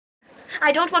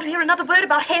I don't want to hear another word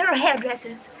about hair or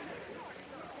hairdressers.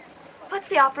 What's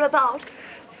the opera about?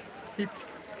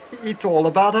 It's all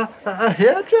about a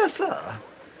hairdresser.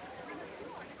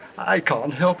 I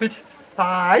can't help it.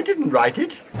 I didn't write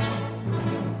it.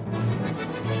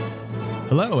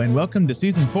 Hello, and welcome to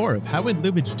Season 4 of How Would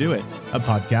Lubitsch Do It?, a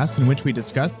podcast in which we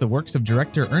discuss the works of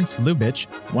director Ernst Lubitsch,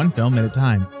 one film at a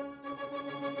time.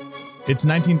 It's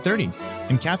 1930,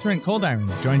 and Katharine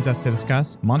Coldiron joins us to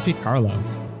discuss Monte Carlo.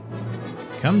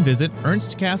 Come visit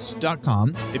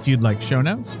ernstcast.com if you'd like show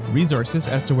notes, resources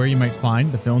as to where you might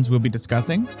find the films we'll be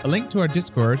discussing, a link to our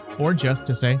Discord, or just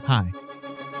to say hi.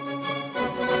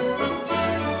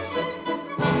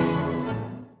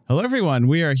 Hello, everyone.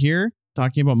 We are here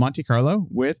talking about Monte Carlo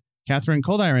with Katharine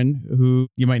Coldiron, who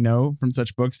you might know from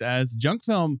such books as Junk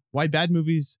Film, Why Bad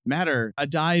Movies Matter, a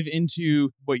dive into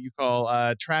what you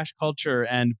call trash culture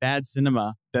and bad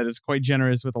cinema that is quite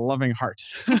generous with a loving heart.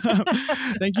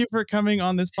 Thank you for coming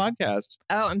on this podcast.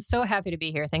 Oh, I'm so happy to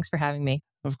be here. Thanks for having me.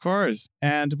 Of course.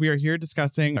 And we are here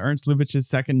discussing Ernst Lubitsch's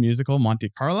second musical, Monte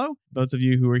Carlo. Those of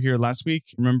you who were here last week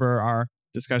remember our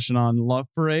discussion on Love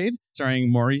Parade,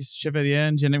 starring Maurice Chevalier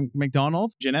and Jeanette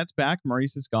MacDonald. Jeanette's back,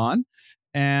 Maurice is gone,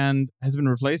 and has been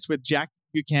replaced with Jack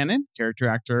Buchanan, character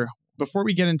actor. Before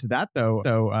we get into that, though,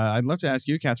 I'd love to ask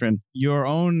you, Katharine, your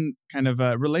own kind of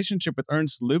relationship with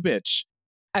Ernst Lubitsch.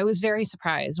 I was very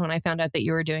surprised when I found out that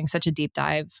you were doing such a deep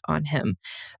dive on him,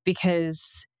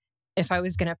 because if I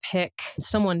was going to pick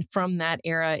someone from that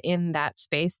era in that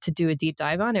space to do a deep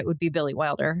dive on, it would be Billy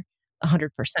Wilder, 100%.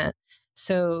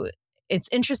 So it's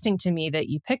interesting to me that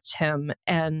you picked him,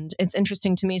 and it's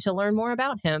interesting to me to learn more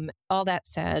about him. All that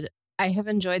said, I have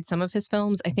enjoyed some of his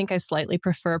films. I think I slightly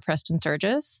prefer Preston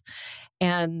Sturges,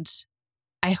 and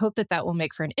I hope that that will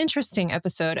make for an interesting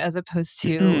episode as opposed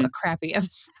to a crappy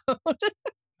episode.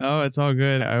 Oh, it's all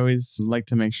good. I always like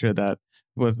to make sure that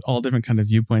with all different kind of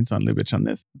viewpoints on Lubitsch on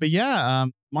this. But yeah,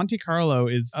 Monte Carlo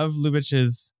is of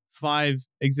Lubitsch's 5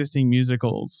 existing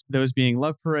musicals, those being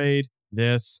Love Parade,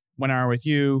 this, 1 Hour with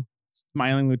You,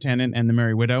 Smiling Lieutenant, and The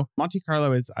Merry Widow. Monte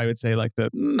Carlo is, I would say, like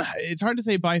it's hard to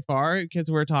say by far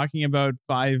because we're talking about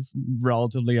 5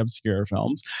 relatively obscure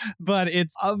films, but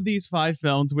it's of these 5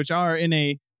 films, which are in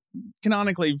a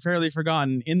canonically fairly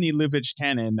forgotten in the Lubitsch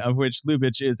canon, of which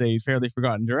Lubitsch is a fairly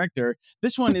forgotten director.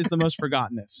 This one is the most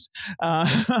forgottenest.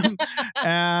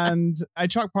 And I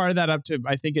chalk part of that up to,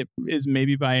 I think it is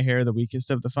maybe by a hair the weakest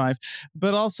of the 5,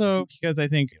 but also because I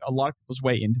think a lot of people's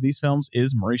way into these films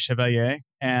is Maurice Chevalier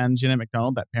and Jeanette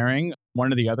MacDonald, that pairing,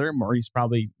 one or the other. Maurice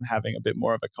probably having a bit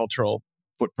more of a cultural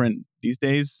footprint these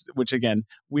days, which again,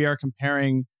 we are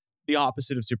comparing the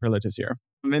opposite of superlatives here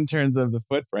in terms of the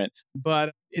footprint.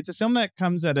 But it's a film that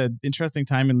comes at an interesting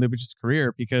time in Lubitsch's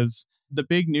career, because the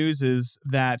big news is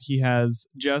that he has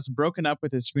just broken up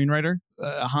with his screenwriter,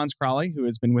 Hans Crowley, who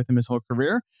has been with him his whole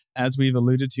career. As we've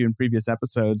alluded to in previous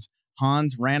episodes,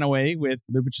 Hans ran away with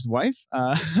Lubitsch's wife.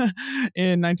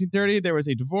 In 1930, there was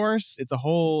a divorce. It's a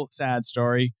whole sad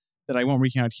story that I won't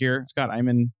recount here. Scott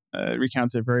Eyman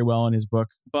recounts it very well in his book.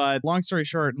 But long story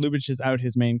short, Lubitsch is out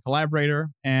his main collaborator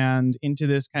and into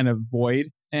this kind of void.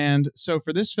 And so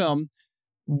for this film,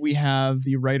 we have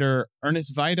the writer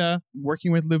Ernest Vida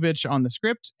working with Lubitsch on the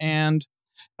script. And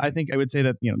I think I would say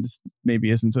that, this maybe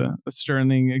isn't a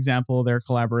sterling example of their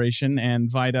collaboration. And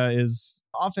Vida is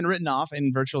often written off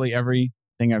in virtually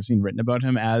everything I've seen written about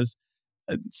him as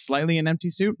slightly an empty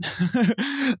suit.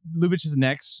 Lubitsch's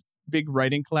next big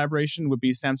writing collaboration would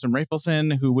be Samson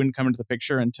Raphaelson, who wouldn't come into the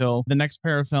picture until the next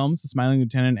pair of films, The Smiling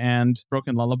Lieutenant and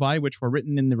Broken Lullaby, which were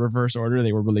written in the reverse order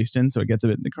they were released in. So it gets a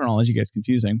bit, the chronology gets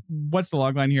confusing. What's the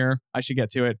logline here? I should get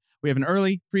to it. We have an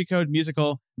early pre-code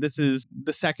musical. This is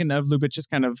the second of Lubitsch's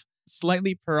kind of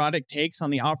slightly parodic takes on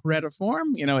the operetta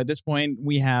form. At this point,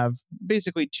 we have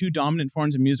basically 2 dominant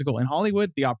forms of musical in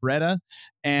Hollywood, the operetta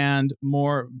and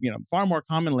far more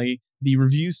commonly, the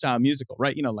revue style musical,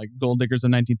 right? Like Gold Diggers of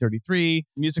 1933,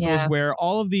 musicals where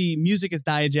all of the music is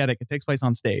diegetic. It takes place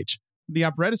on stage. The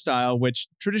operetta style, which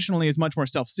traditionally is much more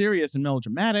self-serious and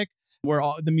melodramatic, where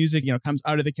all the music, comes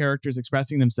out of the characters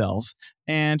expressing themselves.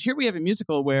 And here we have a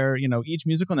musical where, each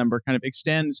musical number kind of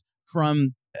extends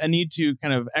from a need to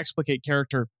kind of explicate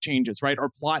character changes, right? Or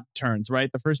plot turns,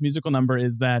 right? The first musical number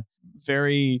is that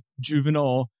very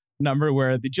juvenile number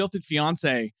where the jilted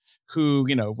fiance, who,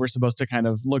 we're supposed to kind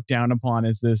of look down upon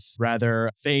as this rather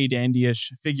fey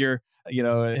dandyish figure,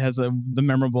 has the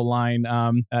memorable line,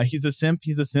 he's a simp,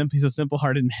 he's a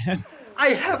simple-hearted man.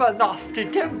 I have a nasty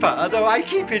temper, though I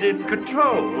keep it in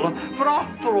control. For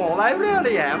after all, I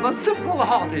really am a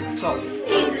simple-hearted soul.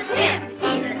 He's a simp,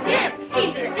 he's a simp,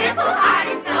 he's a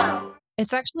simple-hearted soul.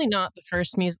 It's actually not the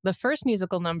first the first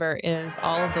musical number is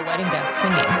all of the wedding guests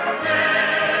singing.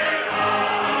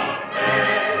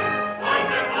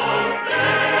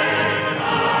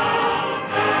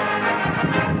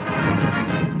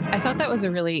 I thought that was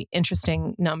a really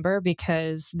interesting number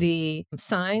because the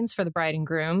signs for the bride and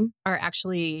groom are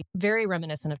actually very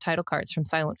reminiscent of title cards from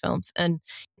silent films. And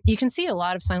you can see a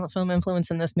lot of silent film influence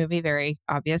in this movie, very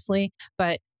obviously,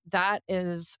 but that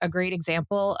is a great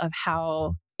example of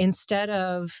how instead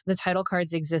of the title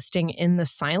cards existing in the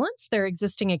silence, they're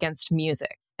existing against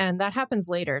music. And that happens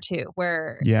later too,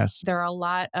 where Yes. there are a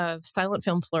lot of silent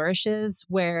film flourishes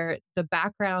where the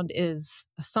background is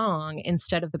a song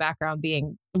instead of the background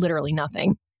being literally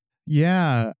nothing.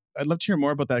 Yeah. I'd love to hear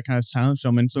more about that kind of silent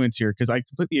film influence here, because I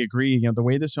completely agree. The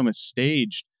way this film is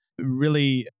staged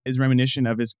really is reminiscent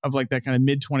of like that kind of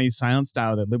mid-20s silent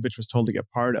style that Lubitsch was told to get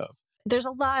part of. There's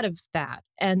a lot of that.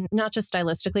 And not just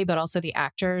stylistically, but also the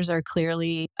actors are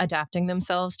clearly adapting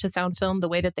themselves to sound film, the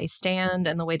way that they stand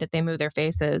and the way that they move their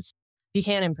faces.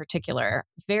 Buchanan in particular,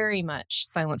 very much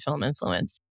silent film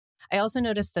influence. I also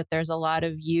noticed that there's a lot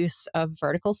of use of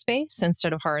vertical space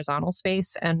instead of horizontal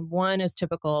space. And one is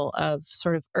typical of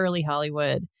sort of early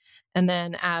Hollywood. And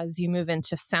then as you move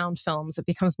into sound films, it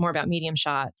becomes more about medium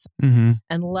shots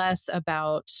and less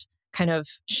about kind of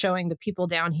showing the people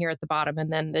down here at the bottom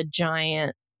and then the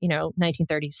giant,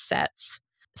 1930s sets.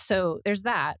 So there's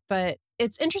that. But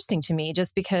it's interesting to me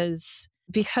just because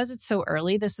it's so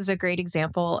early. This is a great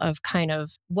example of kind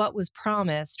of what was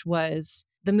promised was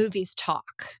the movies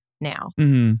talk now.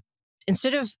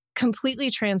 Instead of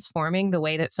completely transforming the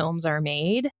way that films are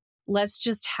made, let's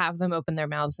just have them open their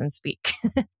mouths and speak.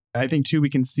 I think, too, we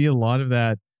can see a lot of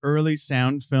that early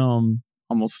sound film,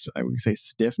 almost, I would say,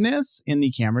 stiffness in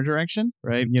the camera direction,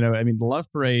 right? The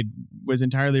Love Parade was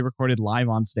entirely recorded live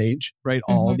on stage, right?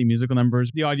 All the musical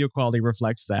numbers, the audio quality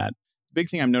reflects that. The big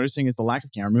thing I'm noticing is the lack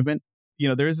of camera movement.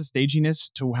 There is a staginess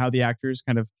to how the actors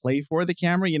kind of play for the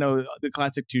camera. The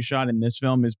classic two-shot in this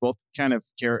film is both kind of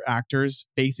actors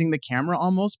facing the camera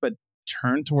almost, but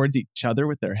turned towards each other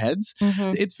with their heads.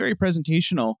 It's very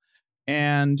presentational.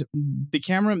 And the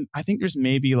camera, I think there's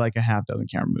maybe like a half dozen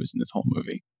camera moves in this whole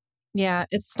movie. Yeah,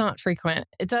 it's not frequent.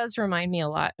 It does remind me a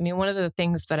lot. I mean, one of the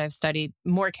things that I've studied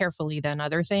more carefully than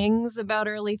other things about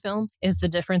early film is the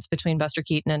difference between Buster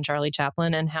Keaton and Charlie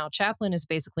Chaplin, and how Chaplin is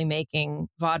basically making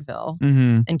vaudeville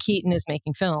and Keaton is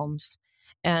making films.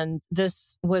 And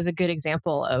this was a good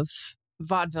example of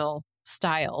vaudeville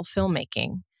style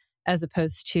filmmaking, as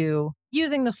opposed to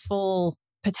using the full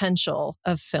potential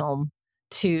of film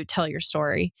to tell your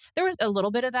story. There was a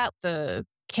little bit of that, the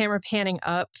camera panning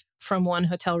up from one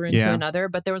hotel room to another,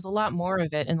 but there was a lot more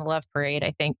of it in the Love Parade,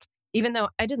 I think. Even though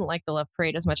I didn't like the Love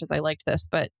Parade as much as I liked this,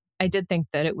 but I did think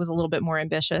that it was a little bit more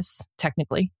ambitious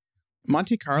technically.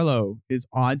 Monte Carlo is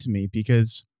odd to me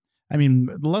because,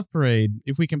 the Love Parade,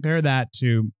 if we compare that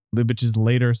to Lubitsch's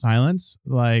later silence,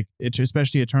 like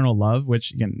especially Eternal Love,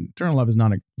 which again, Eternal Love is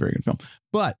not a very good film,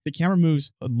 but the camera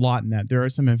moves a lot in that. There are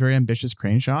some very ambitious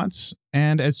crane shots.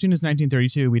 And as soon as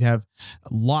 1932, we'd have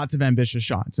lots of ambitious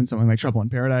shots in something like Trouble in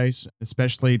Paradise,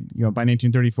 especially, by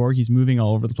 1934, he's moving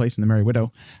all over the place in The Merry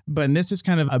Widow. But this is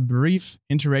kind of a brief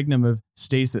interregnum of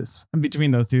stasis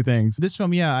between those two things. This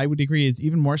film, I would agree, is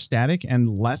even more static and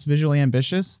less visually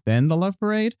ambitious than The Love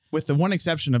Parade, with the one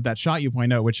exception of that shot you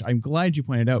point out, which I'm glad you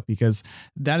pointed out, because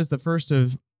that is the first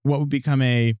of what would become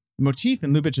a motif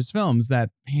in Lubitsch's films,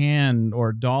 that pan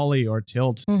or dolly or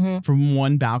tilt from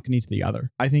one balcony to the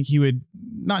other. I think he would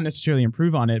not necessarily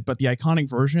improve on it, but the iconic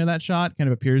version of that shot kind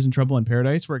of appears in Trouble in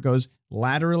Paradise, where it goes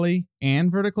laterally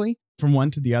and vertically from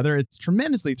one to the other. It's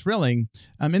tremendously thrilling.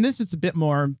 In this, it's a bit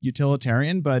more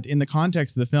utilitarian, but in the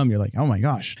context of the film, you're like, oh my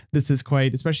gosh, this is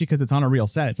quite, especially because it's on a real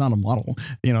set. It's not a model.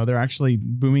 They're actually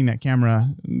booming that camera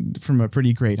from a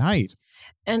pretty great height.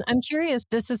 And I'm curious,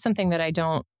 this is something that I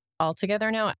don't altogether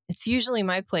know. It's usually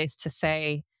my place to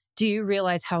say, do you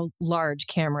realize how large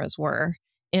cameras were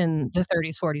in the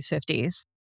 30s, 40s, 50s?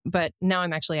 But now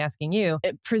I'm actually asking you,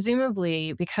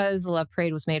 presumably because The Love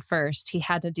Parade was made first, he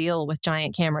had to deal with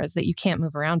giant cameras that you can't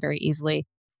move around very easily.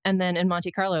 And then in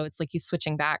Monte Carlo, it's like he's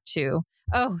switching back to,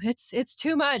 oh, it's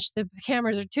too much. The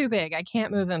cameras are too big. I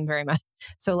can't move them very much.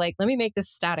 So let me make this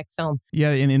static film. Yeah,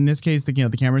 and in this case, the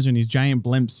cameras are in these giant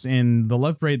blimps. In The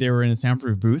Love Parade, they were in a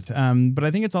soundproof booth. But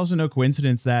I think it's also no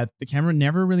coincidence that the camera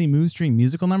never really moves during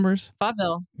musical numbers.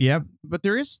 Vaudeville. Yeah, but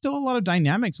there is still a lot of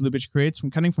dynamics Lubitsch creates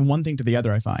from cutting from one thing to the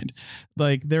other, I find.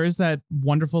 Like, there is that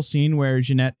wonderful scene where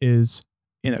Jeanette is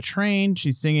in a train,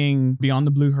 she's singing Beyond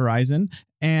the Blue Horizon,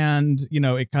 and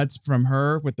it cuts from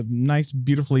her with the nice,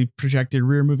 beautifully projected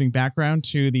rear moving background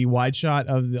to the wide shot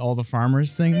of all the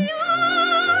farmers singing.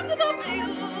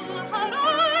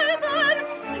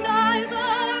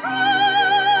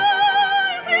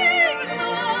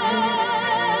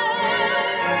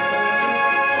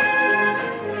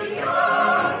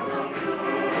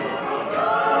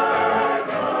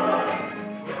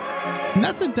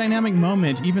 that's a dynamic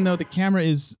moment, even though the camera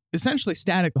is essentially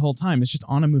static the whole time. It's just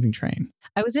on a moving train.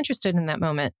 I was interested in that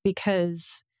moment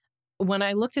because when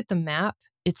I looked at the map,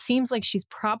 it seems like she's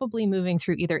probably moving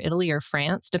through either Italy or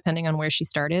France, depending on where she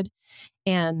started.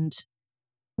 And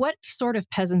what sort of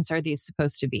peasants are these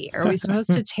supposed to be? Are we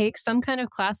supposed to take some kind of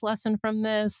class lesson from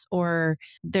this, or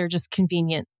they're just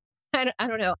convenient? I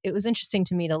don't know. It was interesting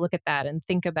to me to look at that and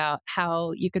think about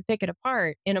how you could pick it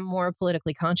apart in a more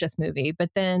politically conscious movie. But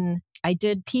then I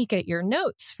did peek at your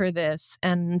notes for this,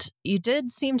 and you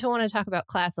did seem to want to talk about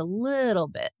class a little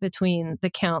bit between the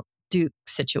Count Duke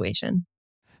situation.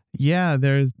 Yeah,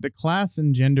 there's the class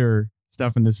and gender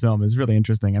stuff in this film is really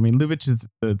interesting. I mean, Lubitsch is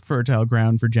the fertile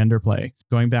ground for gender play,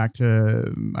 going back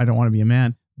to I Don't Want to Be a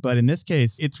Man. But in this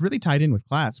case, it's really tied in with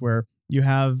class, where you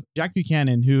have Jack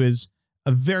Buchanan, who is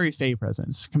a very fey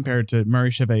presence compared to Murray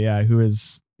Chevalier,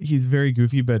 he's very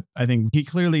goofy, but I think he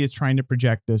clearly is trying to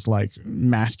project this like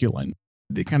masculine,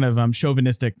 the kind of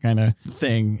chauvinistic kind of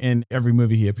thing in every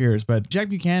movie he appears. But Jack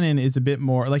Buchanan is a bit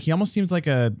more like, he almost seems like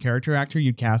a character actor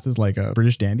you'd cast as like a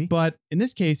British dandy. But in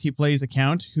this case, he plays a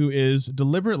count who is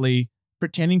deliberately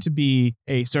pretending to be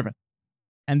a servant.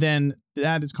 And then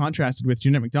that is contrasted with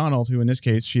Jeanette MacDonald, who in this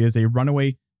case, she is a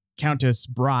runaway countess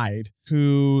bride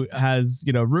who has,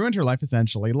 ruined her life,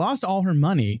 essentially lost all her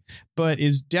money, but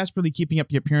is desperately keeping up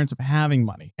the appearance of having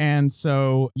money. And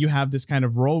so you have this kind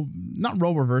of not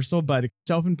role reversal, but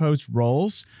self-imposed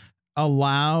roles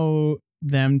allow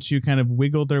them to kind of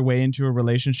wiggle their way into a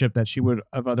relationship that she would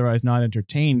have otherwise not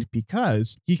entertained,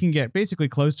 because he can get basically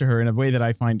close to her in a way that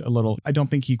I find I don't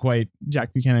think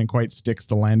Jack Buchanan quite sticks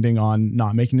the landing on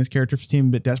not making this character seem a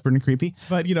bit desperate and creepy.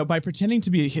 But, by pretending to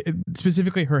be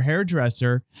specifically her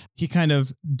hairdresser, he kind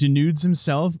of denudes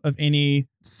himself of any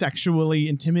sexually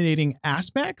intimidating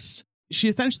aspects. She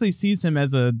essentially sees him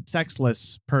as a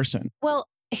sexless person. Well,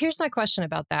 here's my question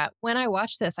about that. When I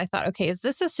watched this, I thought, okay, is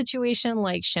this a situation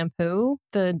like Shampoo,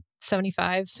 the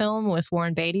 75 film with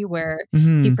Warren Beatty, where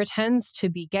he pretends to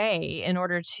be gay in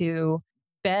order to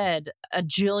bed a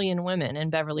jillion women in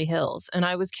Beverly Hills? And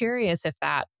I was curious if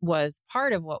that was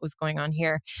part of what was going on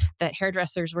here, that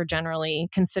hairdressers were generally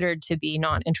considered to be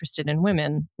not interested in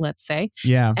women, let's say.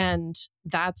 Yeah. And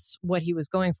that's what he was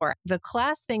going for. The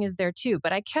class thing is there too,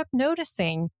 but I kept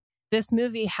noticing this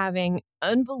movie having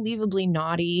unbelievably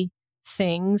naughty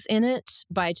things in it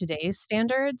by today's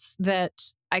standards that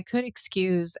I could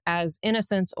excuse as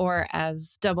innocence or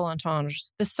as double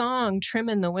entendres. The song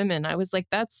 "Trimmin' the Women," I was like,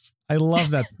 I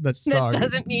love that song. that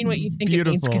doesn't mean what you think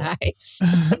Beautiful. it means,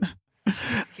 guys.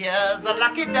 Here's a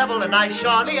lucky devil, and I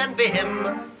surely envy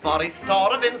him for his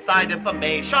store of inside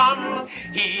information.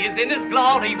 He is in his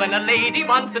glory when a lady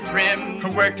wants a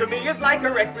trim. Work to me is like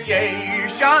a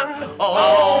recreation.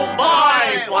 Oh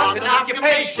boy, what an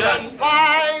occupation.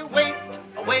 Why waste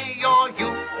away your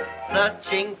youth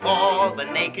searching for the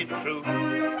naked truth?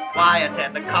 Why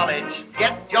attend a college?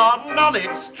 Get your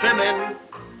knowledge trimming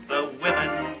the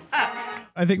women.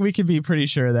 I think we can be pretty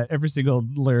sure that every single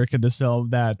lyric in this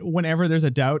film, that whenever there's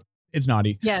a doubt, it's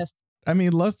naughty. Yes. I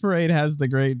mean, Love Parade has the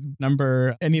great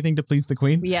number, Anything to Please the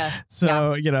Queen. Yes.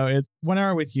 So, it's 1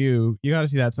 Hour with You. You got to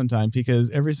see that sometime, because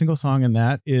every single song in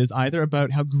that is either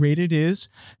about how great it is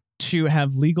to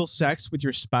have legal sex with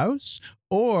your spouse,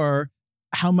 or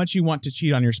how much you want to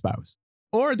cheat on your spouse.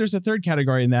 Or there's a third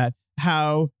category in that,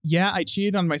 I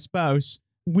cheated on my spouse.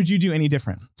 Would you do any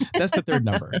different? That's the third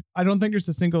number. I don't think there's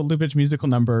a single Lubitsch musical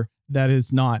number that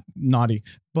is not naughty.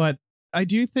 But I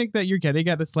do think that you're getting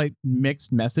at a slight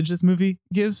mixed message this movie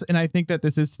gives. And I think that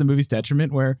this is the movie's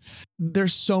detriment, where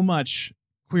there's so much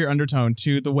queer undertone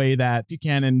to the way that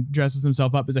Buchanan dresses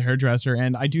himself up as a hairdresser.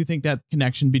 And I do think that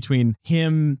connection between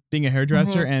him being a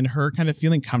hairdresser and her kind of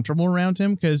feeling comfortable around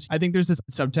him, because I think there's this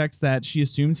subtext that she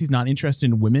assumes he's not interested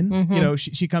in women.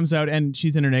 She comes out and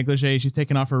she's in her negligee. She's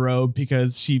taken off her robe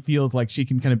because she feels like she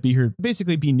can kind of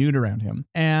basically be nude around him.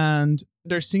 And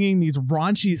they're singing these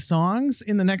raunchy songs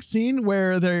in the next scene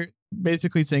where they're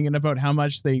basically singing about how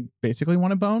much they basically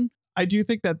want to bone. I do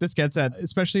think that this gets at,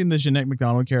 especially in the Jeanette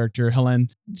MacDonald character, Helen,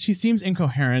 she seems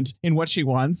incoherent in what she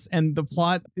wants, and the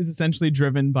plot is essentially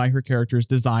driven by her character's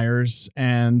desires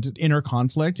and inner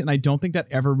conflict, and I don't think that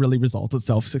ever really resolves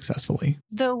itself successfully.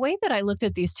 The way that I looked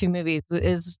at these two movies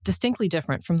is distinctly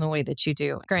different from the way that you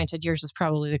do. Granted, yours is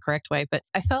probably the correct way, but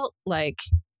I felt like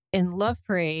in Love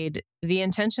Parade, the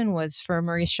intention was for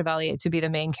Maurice Chevalier to be the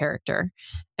main character.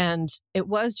 And it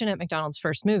was Jeanette MacDonald's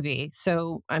first movie.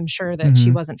 So I'm sure that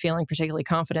she wasn't feeling particularly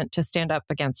confident to stand up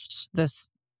against this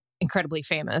incredibly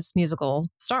famous musical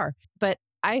star. But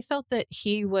I felt that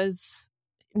he was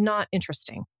not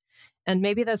interesting. And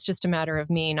maybe that's just a matter of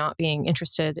me not being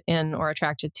interested in or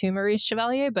attracted to Maurice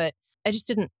Chevalier. But I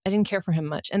didn't care for him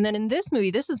much. And then in this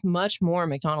movie, this is much more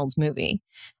McDonald's movie.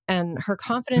 And her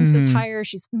confidence is higher.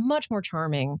 She's much more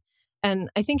charming. And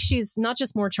I think she's not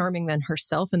just more charming than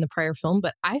herself in the prior film,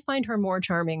 but I find her more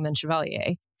charming than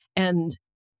Chevalier. And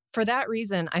for that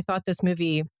reason, I thought this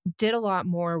movie did a lot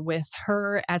more with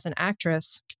her as an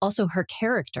actress, also her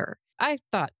character. I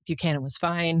thought Buchanan was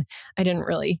fine. I didn't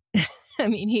really. I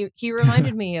mean, he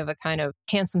reminded me of a kind of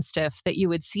handsome stiff that you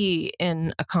would see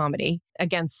in a comedy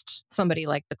against somebody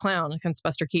like the clown, against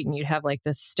Buster Keaton. You'd have like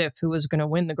this stiff who was going to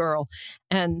win the girl.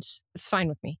 And it's fine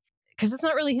with me because it's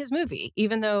not really his movie,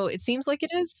 even though it seems like it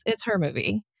is. It's her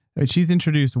movie. She's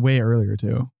introduced way earlier,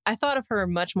 too. I thought of her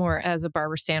much more as a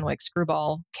Barbara Stanwyck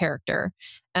screwball character.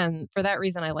 And for that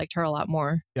reason, I liked her a lot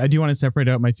more. I do want to separate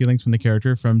out my feelings from the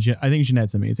character I think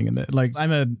Jeanette's amazing in that. Like,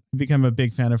 become a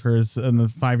big fan of hers in the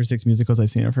 5 or 6 musicals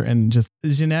I've seen of her. And just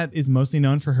Jeanette is mostly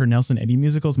known for her Nelson Eddy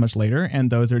musicals much later. And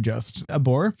those are just a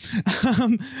bore.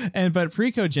 But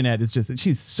Preco Jeanette is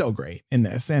she's so great in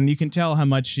this. And you can tell how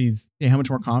much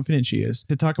more confident she is.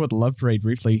 To talk about the Love Parade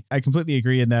briefly, I completely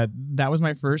agree in that was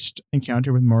my first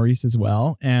encounter with Maurice as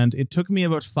well. And it took me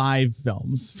about 5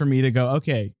 films for me to go,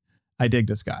 okay, I dig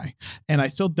this guy. And I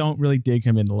still don't really dig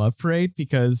him in The Love Parade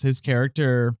because his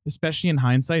character, especially in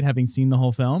hindsight, having seen the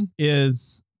whole film,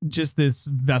 is just this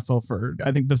vessel for,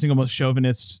 I think, the single most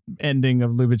chauvinist ending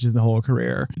of Lubitsch's whole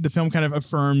career. The film kind of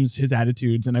affirms his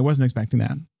attitudes, and I wasn't expecting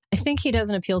that. I think he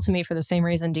doesn't appeal to me for the same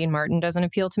reason Dean Martin doesn't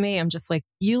appeal to me. I'm just like,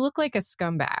 you look like a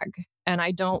scumbag, and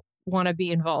I don't want to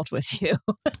be involved with you.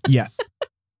 Yes.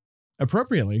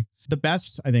 Appropriately. The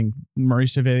best, I think,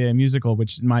 Maurice Chevalier musical,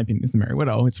 which in my opinion is The Merry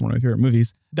Widow. It's one of my favorite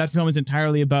movies. That film is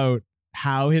entirely about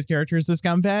how his character is a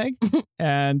scumbag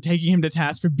and taking him to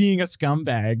task for being a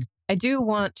scumbag. I do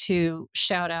want to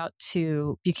shout out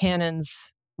to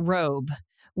Buchanan's robe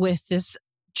with this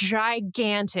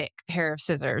gigantic pair of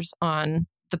scissors on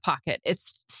the pocket.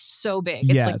 It's so big.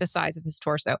 It's like the size of his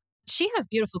torso. She has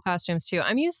beautiful costumes too.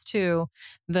 I'm used to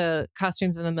the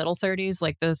costumes in the middle 30s,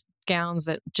 like those gowns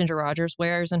that Ginger Rogers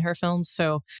wears in her films.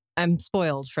 So I'm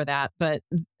spoiled for that. But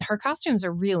her costumes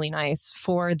are really nice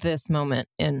for this moment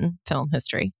in film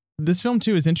history. This film,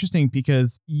 too, is interesting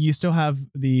because you still have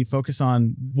the focus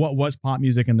on what was pop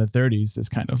music in the 30s, this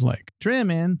kind of like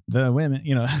trimming the women,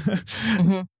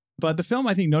 But the film,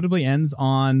 I think, notably ends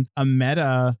on a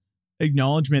meta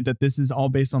acknowledgement that this is all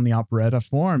based on the operetta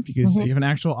form because you have an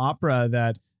actual opera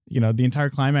that, the entire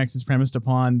climax is premised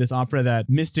upon this opera that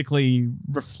mystically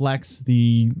reflects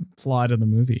the plot of the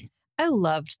movie. I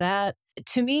loved that.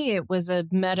 To me, it was a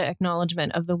meta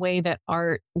acknowledgement of the way that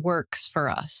art works for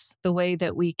us, the way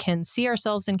that we can see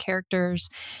ourselves in characters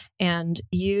and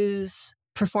use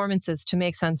performances to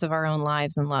make sense of our own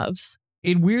lives and loves.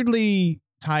 It weirdly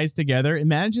ties together. It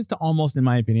manages to almost, in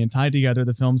my opinion, tie together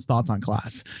the film's thoughts on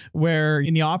class, where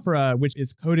in the opera, which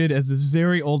is coded as this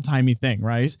very old-timey thing,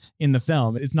 right? In the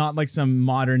film, it's not like some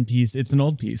modern piece. It's an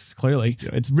old piece, clearly.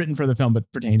 It's written for the film,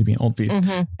 but pertaining to be an old piece.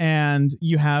 And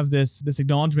you have this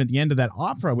acknowledgement at the end of that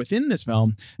opera within this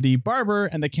film. The barber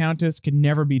and the countess could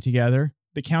never be together.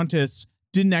 The countess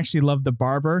didn't actually love the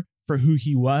barber for who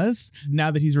he was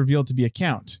now that he's revealed to be a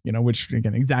count, which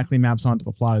again exactly maps onto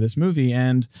the plot of this movie.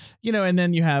 And, and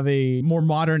then you have a more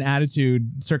modern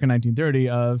attitude circa 1930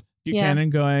 of Buchanan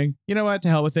going, you know what, to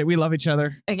hell with it. We love each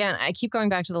other. Again, I keep going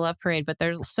back to the Love Parade, but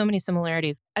there's so many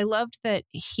similarities. I loved that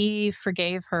he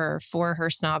forgave her for her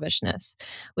snobbishness,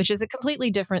 which is a completely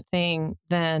different thing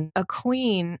than a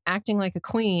queen acting like a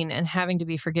queen and having to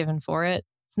be forgiven for it.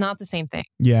 It's not the same thing.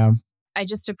 Yeah. I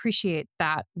just appreciate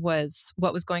that was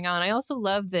what was going on. I also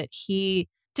love that he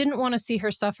didn't want to see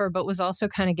her suffer, but was also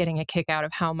kind of getting a kick out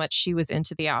of how much she was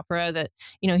into the opera, that,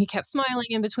 he kept smiling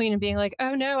in between and being like,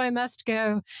 oh no, I must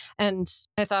go. And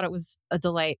I thought it was a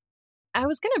delight. I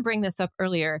was going to bring this up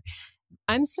earlier.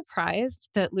 I'm surprised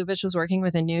that Lubitsch was working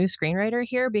with a new screenwriter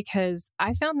here because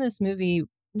I found this movie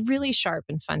really sharp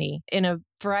and funny in a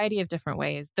variety of different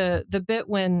ways. The bit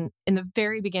when in the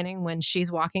very beginning when she's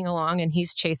walking along and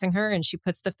he's chasing her and she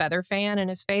puts the feather fan in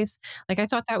his face, like I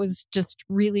thought that was just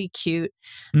really cute.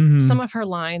 Some of her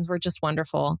lines were just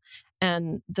wonderful,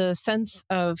 and the sense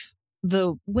of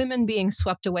the women being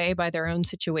swept away by their own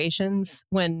situations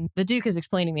when the Duke is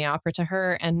explaining the opera to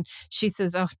her and she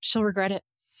says, oh, she'll regret it.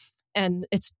 And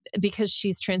it's because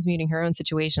she's transmuting her own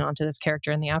situation onto this character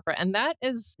in the opera. And that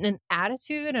is an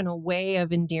attitude and a way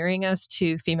of endearing us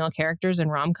to female characters in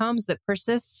rom-coms that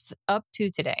persists up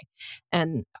to today.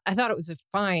 And I thought it was a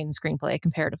fine screenplay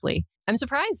comparatively. I'm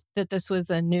surprised that this was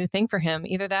a new thing for him.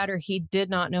 Either that or he did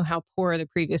not know how poor the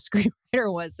previous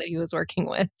screenwriter was that he was working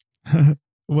with.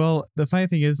 Well, the funny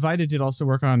thing is, Vida did also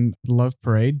work on Love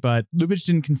Parade, but Lubitsch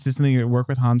didn't consistently work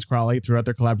with Hans Crawley throughout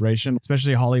their collaboration.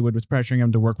 Especially Hollywood was pressuring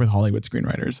him to work with Hollywood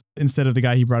screenwriters instead of the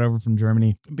guy he brought over from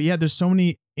Germany. But yeah, there's so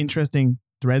many interesting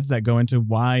threads that go into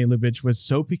why Lubitsch was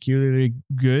so peculiarly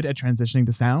good at transitioning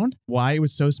to sound, why it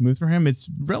was so smooth for him.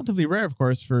 It's relatively rare, of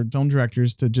course, for film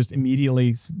directors to just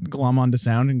immediately glom onto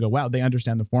sound and go, wow, they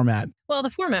understand the format. Well,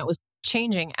 the format was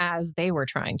changing as they were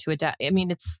trying to adapt. I mean,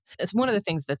 it's one of the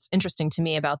things that's interesting to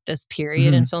me about this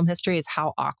period in film history is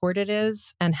how awkward it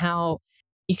is and how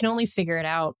you can only figure it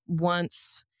out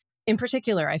once. In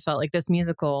particular, I felt like this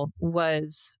musical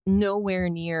was nowhere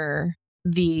near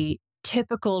the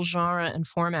typical genre and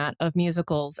format of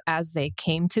musicals as they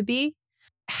came to be.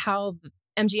 How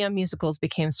MGM musicals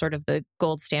became sort of the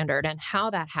gold standard and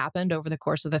how that happened over the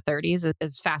course of the 30s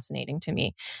is fascinating to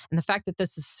me. And the fact that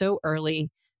this is so early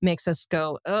makes us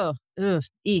go, oh, ugh,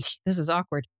 eek, this is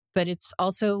awkward. But it's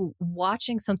also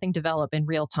watching something develop in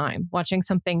real time, watching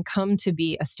something come to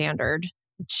be a standard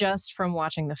just from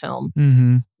watching the film.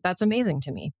 Mm-hmm. That's amazing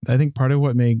to me. I think part of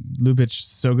what made Lubitsch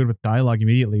so good with dialogue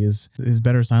immediately is his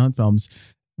better silent films.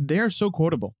 They're so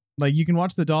quotable. Like you can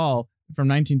watch The Doll from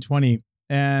 1920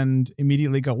 and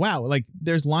immediately go, wow, like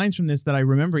there's lines from this that I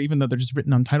remember, even though they're just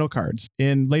written on title cards.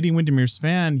 In Lady Windermere's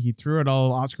Fan, he threw out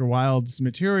all Oscar Wilde's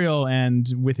material and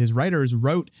with his writers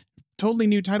wrote totally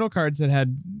new title cards that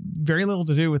had very little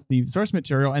to do with the source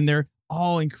material. And they're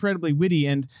all incredibly witty.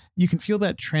 And you can feel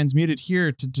that transmuted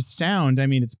here to just sound. I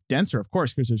mean, it's denser, of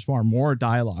course, because there's far more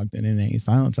dialogue than in any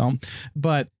silent film.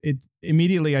 But it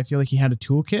immediately, I feel like he had a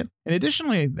toolkit. And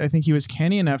additionally, I think he was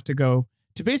canny enough to go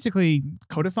to basically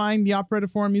codifying the operetta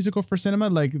form musical for cinema.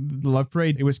 Like the Love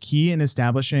Parade, it was key in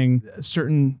establishing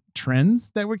certain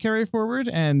trends that would carry forward.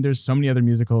 And there's so many other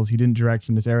musicals he didn't direct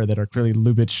from this era that are clearly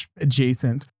Lubitsch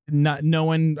adjacent. No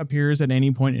one appears at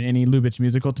any point in any Lubitsch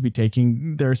musical to be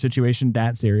taking their situation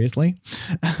that seriously.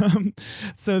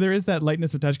 So there is that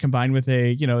lightness of touch combined with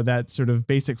that sort of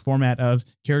basic format of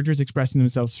characters expressing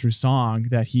themselves through song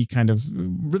that he kind of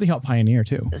really helped pioneer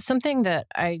too. Something that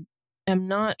I am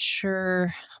not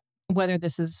sure whether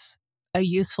this is a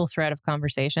useful thread of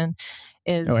conversation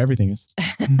is... Oh, everything is.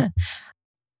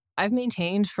 I've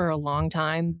maintained for a long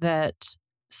time that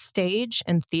stage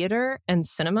and theater and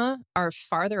cinema are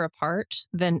farther apart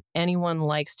than anyone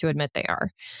likes to admit they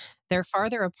are. They're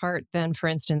farther apart than, for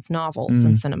instance, novels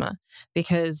and cinema,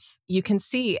 because you can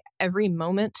see every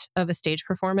moment of a stage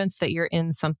performance that you're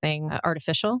in something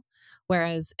artificial.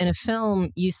 Whereas in a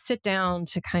film, you sit down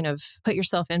to kind of put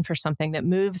yourself in for something that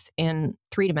moves in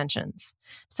 3 dimensions.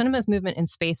 Cinema is movement in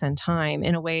space and time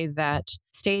in a way that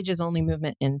stage is only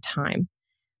movement in time.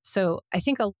 So I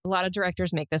think a lot of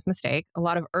directors make this mistake. A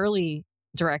lot of early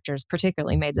directors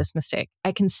particularly made this mistake.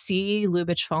 I can see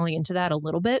Lubitsch falling into that a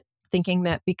little bit, thinking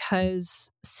that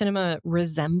because cinema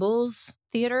resembles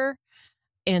theater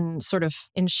in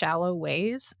shallow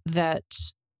ways, that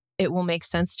it will make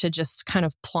sense to just kind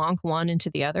of plonk one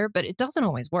into the other, but it doesn't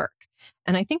always work.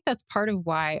 And I think that's part of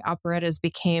why operettas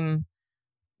became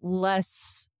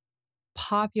less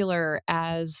popular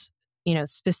as,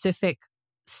 specific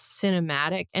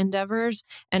cinematic endeavors.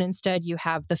 And instead you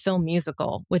have the film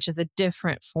musical, which is a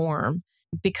different form,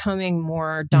 becoming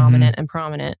more dominant and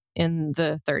prominent in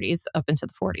the 30s up into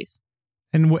the 40s.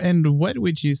 And what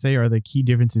would you say are the key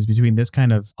differences between this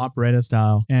kind of operetta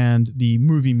style and the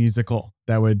movie musical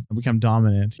that would become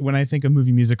dominant? When I think of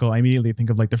movie musical, I immediately think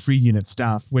of like the free unit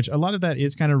stuff, which a lot of that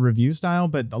is kind of review style,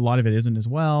 but a lot of it isn't as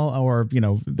well. Or,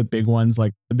 the big ones,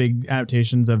 like the big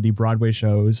adaptations of the Broadway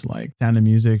shows like Sound of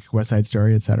Music, West Side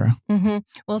Story, etc.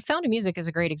 Well, Sound of Music is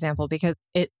a great example because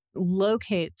it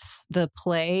locates the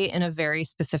play in a very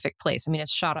specific place. I mean,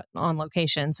 it's shot on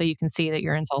location, so you can see that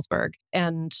you're in Salzburg.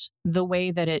 And the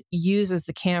way that it uses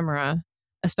the camera,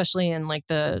 especially in like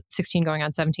the 16 going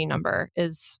on 17 number,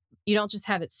 is you don't just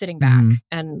have it sitting back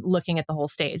and looking at the whole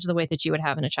stage the way that you would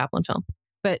have in a Chaplin film.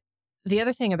 But the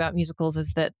other thing about musicals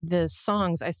is that the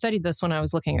songs, I studied this when I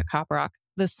was looking at Cop Rock,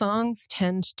 the songs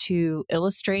tend to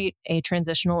illustrate a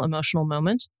transitional emotional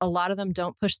moment. A lot of them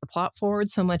don't push the plot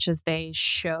forward so much as they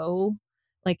show,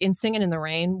 like in Singin' in the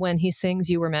Rain, when he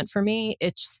sings You Were Meant for Me,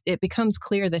 it becomes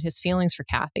clear that his feelings for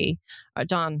Kathy,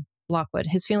 Don Lockwood,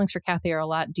 his feelings for Kathy are a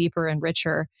lot deeper and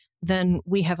richer than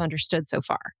we have understood so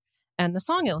far. And the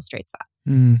song illustrates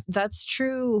that. That's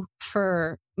true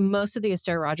for most of the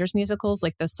Astaire Rogers musicals.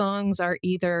 Like the songs are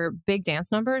either big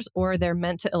dance numbers or they're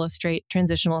meant to illustrate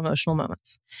transitional emotional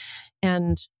moments.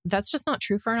 And that's just not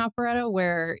true for an operetta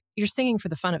where you're singing for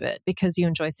the fun of it because you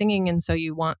enjoy singing. And so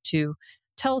you want to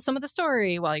tell some of the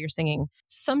story while you're singing.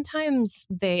 Sometimes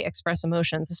they express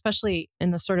emotions, especially in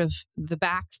the sort of the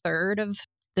back third of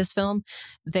this film,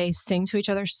 they sing to each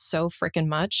other so freaking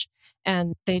much,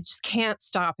 and they just can't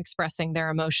stop expressing their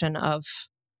emotion of,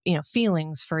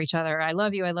 feelings for each other. I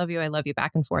love you, I love you, I love you,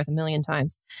 back and forth a million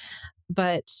times.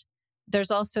 But there's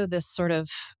also this sort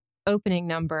of opening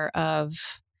number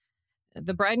of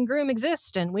the bride and groom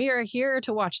exist and we are here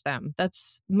to watch them.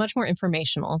 That's much more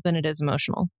informational than it is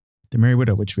emotional. The Merry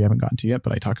Widow, which we haven't gotten to yet,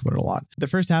 but I talk about it a lot. The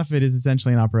first half of it is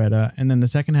essentially an operetta, and then the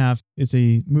second half is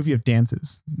a movie of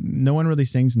dances. No one really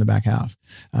sings in the back half.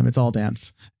 It's all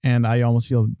dance. And I almost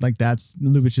feel like that's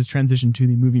Lubitsch's transition to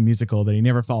the movie musical that he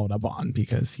never followed up on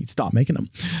because he stopped making them.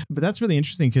 But that's really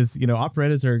interesting because,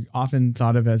 operettas are often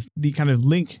thought of as the kind of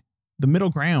link, the middle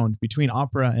ground between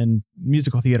opera and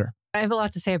musical theater. I have a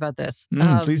lot to say about this.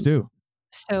 Please do.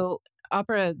 So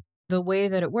opera, the way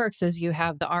that it works is you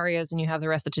have the arias and you have the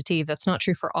recitative. That's not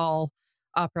true for all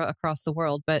opera across the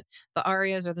world, but the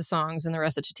arias are the songs and the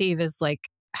recitative is like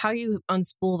how you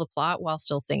unspool the plot while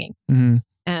still singing. Mm-hmm.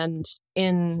 And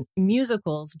in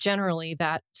musicals, generally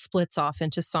that splits off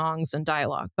into songs and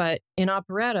dialogue. But in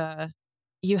operetta,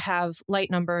 you have light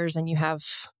numbers and you have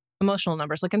emotional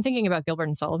numbers. Like I'm thinking about Gilbert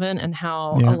and Sullivan and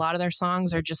how a lot of their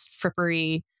songs are just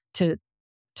frippery to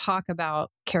talk about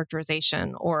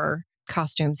characterization or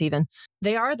costumes even.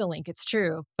 They are the link, it's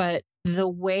true, but the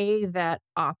way that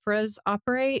operas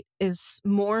operate is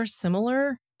more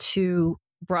similar to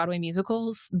Broadway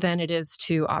musicals than it is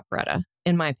to operetta,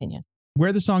 in my opinion.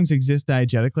 Where the songs exist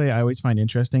diegetically, I always find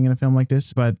interesting in a film like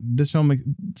this, but this film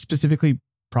specifically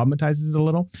problematizes it a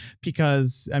little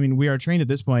because, we are trained at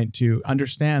this point to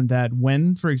understand that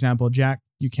when, for example, Jack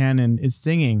Buchanan is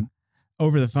singing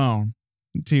over the phone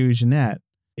to Jeanette,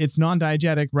 it's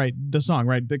non-diegetic, right? The song,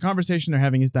 right? The conversation they're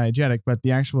having is diegetic, but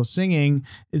the actual singing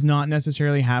is not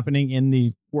necessarily happening in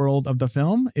the world of the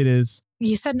film. It is.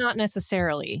 You said not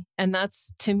necessarily. And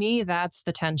to me, that's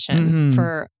the tension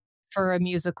for a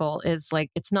musical is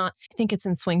like, it's not, I think it's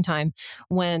in Swing Time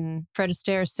when Fred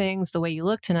Astaire sings The Way You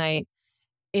Look Tonight.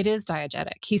 It is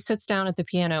diegetic. He sits down at the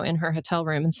piano in her hotel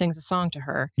room and sings a song to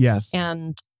her. Yes.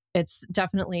 And it's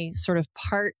definitely sort of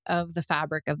part of the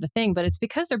fabric of the thing, but it's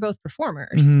because they're both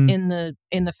performers in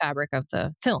the fabric of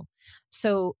the film.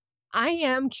 So I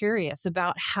am curious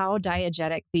about how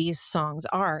diegetic these songs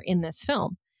are in this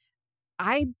film.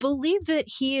 I believe that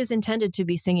he is intended to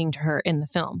be singing to her in the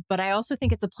film, but I also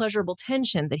think it's a pleasurable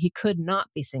tension that he could not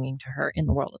be singing to her in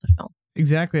the world of the film.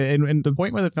 Exactly. And the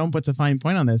point where the film puts a fine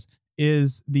point on this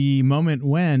is the moment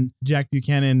when Jack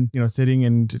Buchanan, sitting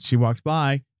and she walks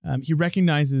by, he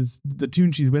recognizes the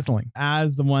tune she's whistling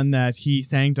as the one that he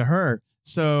sang to her.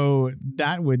 So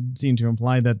that would seem to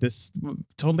imply that this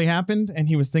totally happened and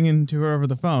he was singing to her over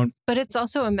the phone. But it's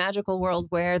also a magical world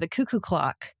where the cuckoo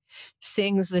clock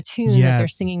sings the tune that they're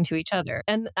singing to each other.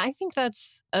 And I think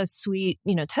that's a sweet,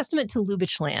 testament to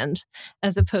Lubitsch land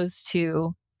as opposed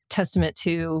to testament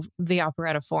to the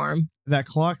operetta form. That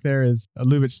clock there is a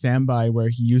Lubitsch standby where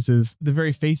he uses the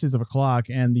very faces of a clock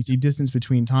and the distance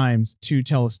between times to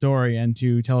tell a story and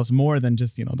to tell us more than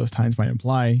just, those times might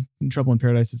imply. In Trouble in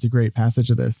Paradise, it's a great passage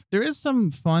of this. There is some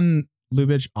fun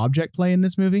Lubitsch object play in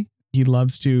this movie. He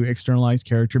loves to externalize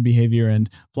character behavior and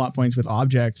plot points with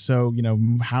objects. So,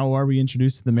 how are we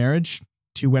introduced to the marriage?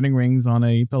 2 wedding rings on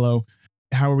a pillow.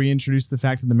 How are we introduced to the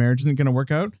fact that the marriage isn't going to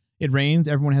work out? It rains.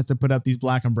 Everyone has to put up these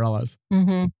black umbrellas.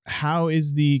 Mm-hmm. How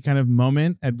is the kind of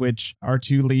moment at which our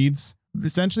 2 leads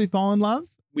essentially fall in love?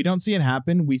 We don't see it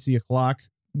happen. We see a clock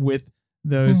with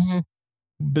those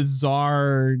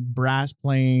bizarre brass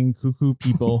playing cuckoo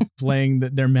people playing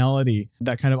their melody.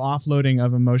 That kind of offloading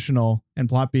of emotional and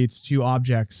plot beats to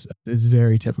objects is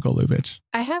very typical Lubitsch.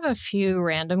 I have a few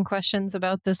random questions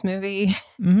about this movie.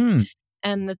 Mm-hmm.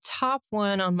 And the top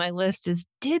one on my list is,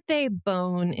 did they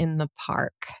bone in the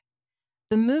park?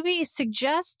 The movie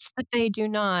suggests that they do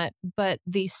not, but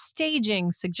the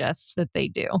staging suggests that they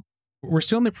do. We're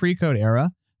still in the pre-code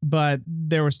era, but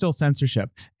there was still censorship.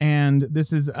 And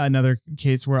this is another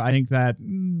case where I think that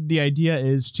the idea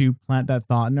is to plant that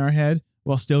thought in our head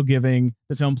while still giving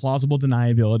the film plausible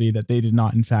deniability that they did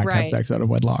not, in fact, have sex out of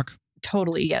wedlock.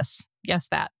 Totally. Yes. Yes,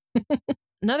 that.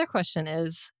 Another question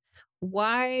is,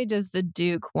 why does the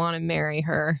Duke want to marry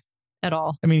her at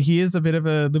all? He is a bit of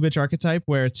a Lubitsch archetype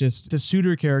where it's just the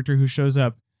suitor character who shows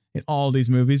up in all these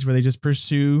movies where they just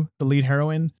pursue the lead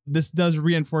heroine. This does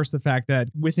reinforce the fact that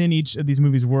within each of these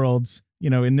movies' worlds,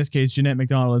 in this case, Jeanette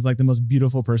MacDonald is like the most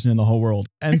beautiful person in the whole world.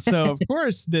 And so, of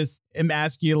course, this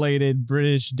emasculated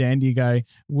British dandy guy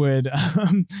would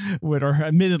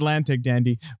or mid-Atlantic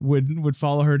dandy would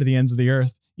follow her to the ends of the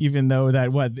earth, even though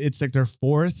it's like their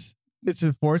 4th It's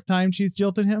the fourth time she's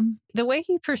jilted him. The way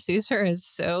he pursues her is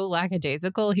so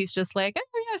lackadaisical. He's just like,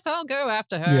 oh, yes, I'll go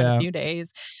after her in Yeah. a few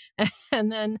days.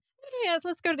 And then, oh, yes,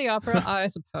 let's go to the opera, I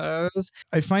suppose.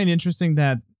 I find interesting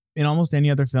that in almost any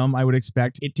other film, I would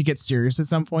expect it to get serious at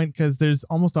some point, because there's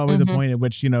almost always a point at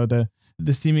which,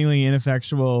 the seemingly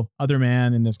ineffectual other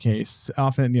man in this case,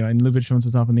 often, in Lubitsch films,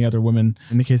 it's often the other woman,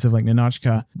 in the case of like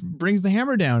Ninotchka, brings the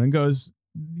hammer down and goes,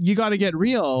 you got to get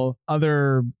real,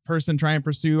 other person trying to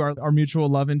pursue our mutual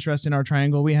love interest in our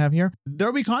triangle we have here.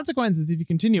 There'll be consequences if you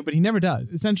continue, but he never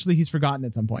does. Essentially, he's forgotten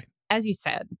at some point. As you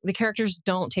said, the characters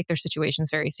don't take their situations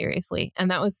very seriously. And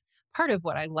that was part of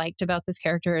what I liked about this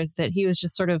character, is that he was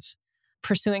just sort of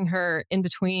pursuing her in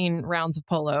between rounds of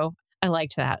polo. I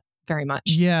liked that very much.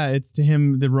 Yeah, it's to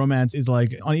him, the romance is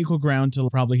like on equal ground to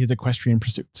probably his equestrian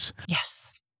pursuits.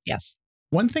 Yes.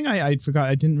 One thing I forgot,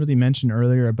 I didn't really mention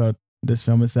earlier about this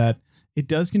film is that it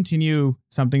does continue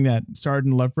something that started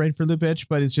in Love Parade for Lubitsch,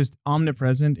 but is just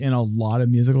omnipresent in a lot of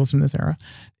musicals from this era,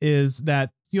 is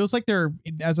that feels like they're,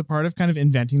 as a part of kind of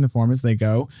inventing the form as they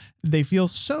go, they feel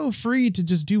so free to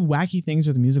just do wacky things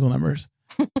with the musical numbers.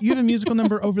 You have a musical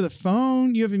number over the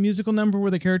phone. You have a musical number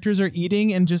where the characters are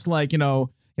eating and just like, you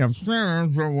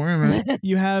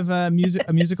have a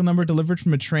musical number delivered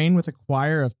from a train with a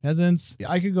choir of peasants.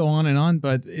 I could go on,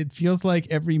 but it feels like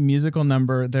every musical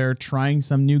number they're trying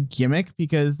some new gimmick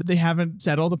because they haven't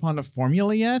settled upon a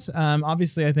formula yet.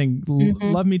 Obviously, I think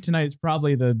Love Me Tonight is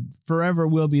probably forever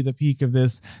will be the peak of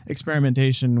this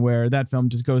experimentation where that film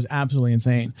just goes absolutely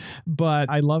insane. But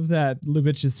I love that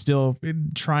Lubitsch is still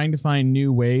trying to find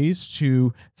new ways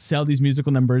to sell these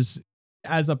musical numbers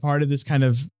as a part of this kind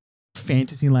of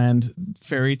Fantasyland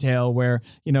fairy tale where,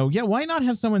 why not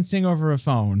have someone sing over a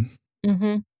phone?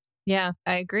 Yeah,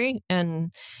 I agree.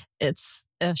 And it's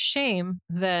a shame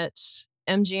that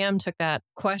MGM took that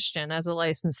question as a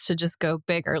license to just go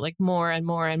bigger, like more and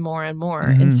more and more and more.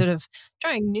 Instead of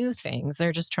trying new things,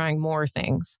 they're just trying more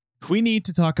things. We need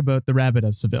to talk about The Rabbit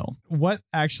of Seville. What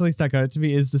actually stuck out to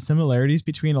me is the similarities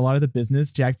between a lot of the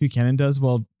business Jack Buchanan does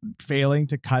while failing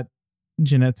to cut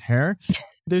Jeanette's hair.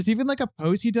 There's even like a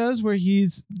pose he does where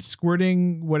he's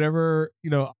squirting whatever,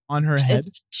 on her head.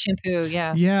 It's shampoo,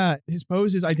 yeah. Yeah, his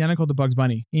pose is identical to Bugs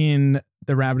Bunny in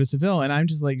The Rabbit of Seville. And I'm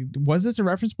just like, was this a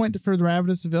reference point for The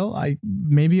Rabbit of Seville?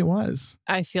 Maybe it was.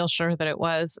 I feel sure that it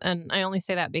was. And I only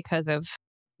say that because of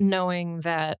knowing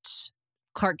that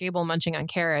Clark Gable munching on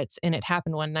carrots and It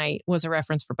Happened One Night was a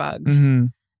reference for Bugs.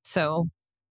 So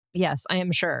yes, I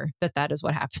am sure that is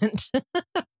what happened.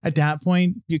 At that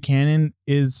point, Buchanan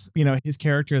is, his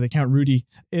character, the Count Rudy,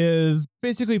 is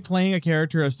basically playing a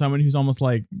character of someone who's almost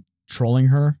like trolling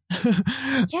her.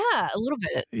 Yeah, a little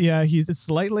bit. Yeah, he's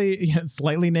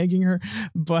slightly nagging her,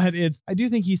 but I do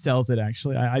think he sells it,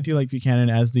 actually. I do like Buchanan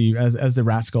as the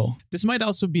rascal. This might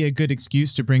also be a good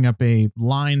excuse to bring up a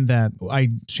line that I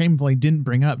shamefully didn't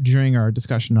bring up during our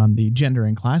discussion on the gender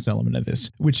and class element of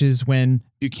this, which is when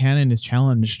Buchanan is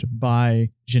challenged by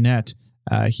Jeanette.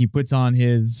 He puts on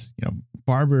his,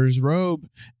 barber's robe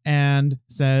and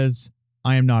says,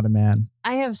 "I am not a man."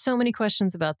 I have so many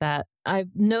questions about that. I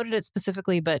noted it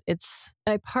specifically, but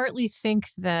I partly think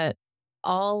that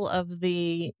all of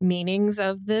the meanings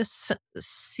of this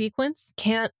sequence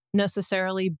can't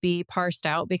necessarily be parsed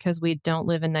out because we don't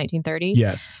live in 1930.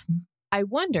 Yes. I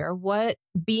wonder what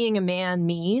being a man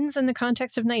means in the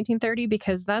context of 1930,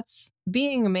 because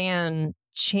being a man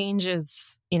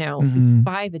changes,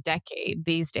 by the decade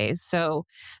these days. So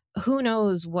who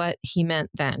knows what he meant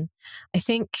then? I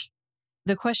think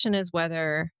the question is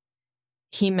whether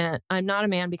he meant, I'm not a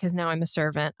man because now I'm a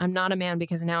servant. I'm not a man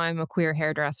because now I'm a queer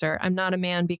hairdresser. I'm not a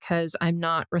man because I'm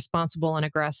not responsible and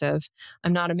aggressive.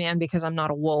 I'm not a man because I'm not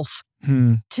a wolf.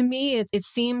 To me, it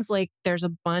seems like there's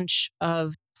a bunch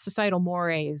of societal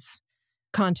mores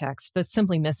context that's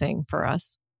simply missing for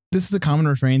us. This is a common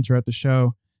refrain throughout the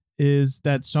show, is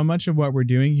that so much of what we're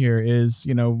doing here is,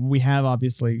 we have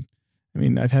obviously,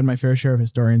 I've had my fair share of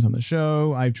historians on the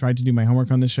show. I've tried to do my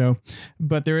homework on the show,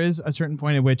 but there is a certain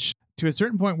point at which, to a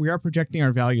certain point, we are projecting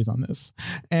our values on this,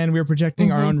 and we're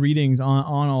projecting our own readings on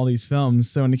all these films.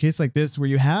 So in a case like this, where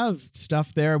you have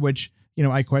stuff there, which,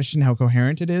 I question how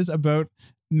coherent it is about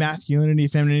masculinity,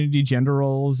 femininity, gender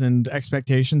roles, and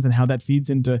expectations, and how that feeds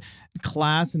into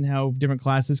class and how different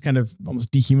classes kind of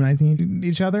almost dehumanizing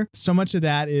each other. So much of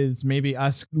that is maybe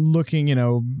us looking,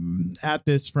 at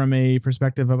this from a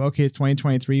perspective of, okay, it's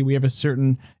 2023. We have a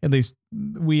certain, at least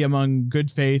we among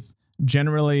good faith,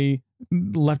 generally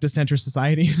left of center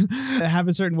society have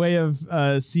a certain way of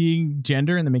seeing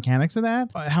gender and the mechanics of that.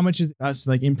 How much is us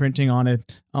like imprinting on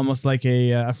it, almost like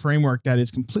a framework that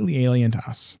is completely alien to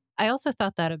us? I also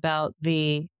thought that about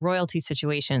the royalty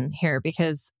situation here,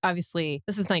 because obviously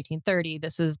this is 1930.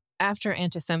 This is after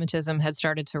anti-Semitism had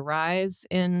started to rise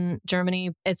in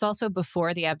Germany. It's also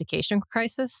before the abdication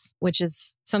crisis, which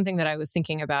is something that I was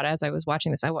thinking about as I was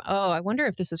watching this. I wonder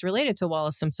if this is related to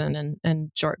Wallace Simpson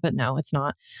and George, but no, it's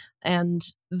not. And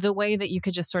the way that you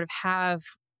could just sort of have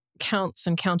counts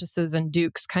and countesses and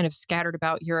dukes kind of scattered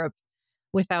about Europe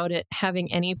without it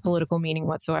having any political meaning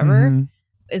whatsoever. Mm-hmm.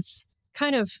 It's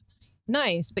kind of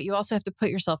nice, but you also have to put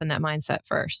yourself in that mindset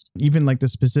first. Even like the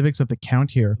specifics of the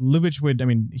count here, Lubitsch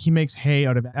he makes hay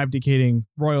out of abdicating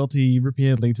royalty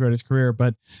repeatedly throughout his career,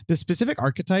 but the specific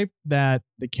archetype that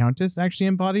the Countess actually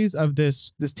embodies of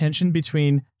this tension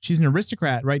between, she's an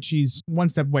aristocrat, right? She's one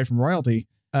step away from royalty.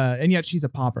 And yet she's a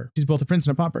pauper. She's both a prince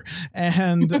and a pauper.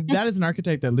 And that is an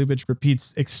archetype that Lubitsch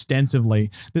repeats extensively.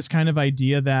 This kind of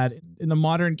idea that in the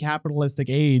modern capitalistic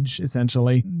age,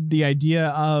 essentially, the idea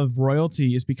of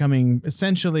royalty is becoming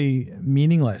essentially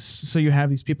meaningless. So you have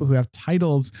these people who have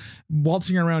titles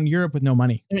waltzing around Europe with no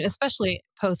money. And especially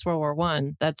post World War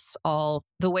I, that's all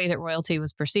the way that royalty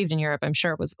was perceived in Europe. I'm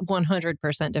sure it was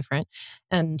 100% different.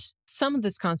 And some of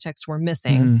this context we're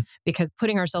missing because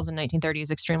putting ourselves in 1930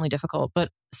 is extremely difficult, but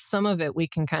some of it we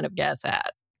can kind of guess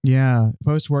at. Yeah,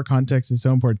 post-war context is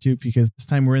so important too, because this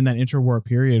time we're in that interwar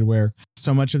period where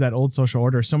so much of that old social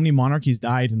order, so many monarchies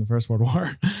died in the First World War.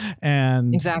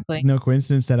 And exactly, no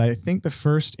coincidence that I think the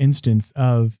first instance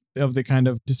of the kind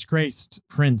of disgraced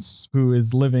prince who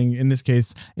is living, in this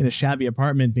case, in a shabby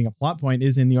apartment being a plot point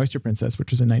is in The Oyster Princess,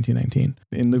 which was in 1919,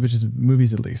 in Lubitsch's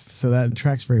movies at least. So that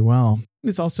tracks very well.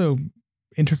 This also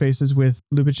interfaces with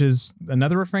Lubitsch's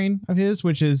another refrain of his,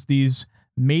 which is these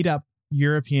made-up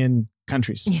European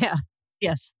countries. Yeah.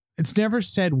 Yes. It's never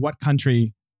said what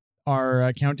country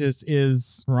our countess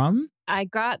is from. I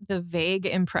got the vague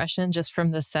impression just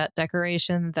from the set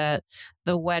decoration that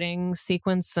the wedding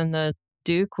sequence and the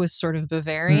Duke was sort of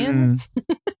Bavarian.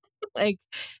 Like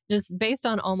just based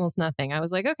on almost nothing. I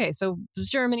was like, okay, so it was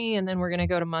Germany and then we're going to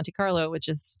go to Monte Carlo, which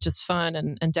is just fun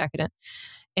and decadent.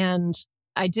 And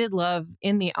I did love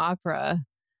in the opera,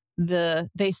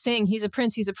 they sing, he's a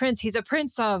prince, he's a prince, he's a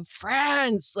prince of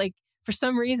France. Like for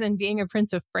some reason, being a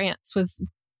prince of France was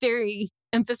very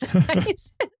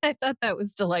emphasized. I thought that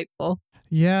was delightful.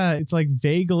 Yeah, it's like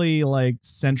vaguely like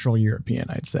Central European,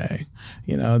 I'd say.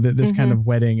 You know, this kind of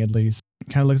wedding, at least,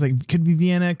 kind of looks like could be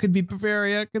Vienna, could be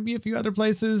Bavaria, could be a few other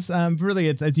places. Really,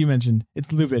 it's, as you mentioned, it's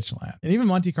Lubitsch land. And even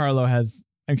Monte Carlo has,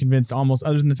 I'm convinced, almost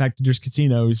other than the fact that there's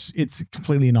casinos, it's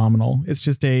completely nominal. It's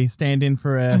just a stand-in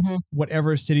for a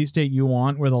whatever city-state you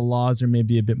want, where the laws are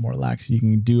maybe a bit more lax. You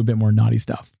can do a bit more naughty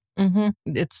stuff.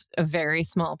 It's a very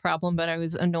small problem, but I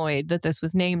was annoyed that this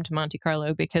was named Monte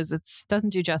Carlo because it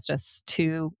doesn't do justice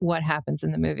to what happens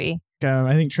in the movie.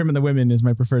 I think Trim and the Women is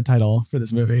my preferred title for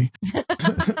this movie.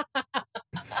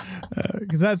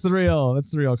 Because that's the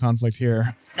real conflict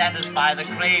here. Satisfy the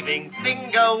craving,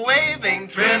 finger waving,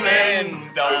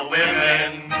 trimming the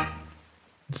women.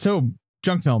 So,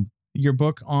 junk film. Your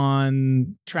book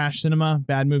on trash cinema,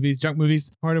 bad movies, junk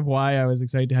movies. Part of why I was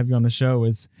excited to have you on the show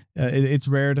is it's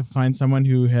rare to find someone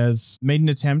who has made an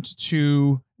attempt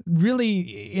to really,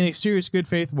 in a serious good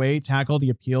faith way, tackle the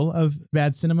appeal of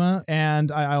bad cinema.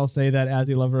 And I'll say that as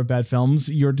a lover of bad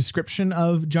films, your description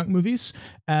of junk movies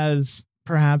as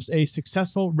perhaps a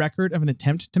successful record of an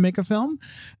attempt to make a film,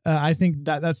 I think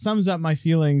that sums up my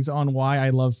feelings on why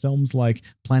I love films like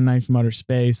Plan 9 from Outer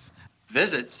Space.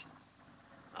 Visits?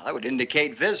 That would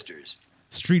indicate visitors.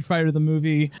 Street Fighter, the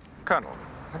movie. Colonel,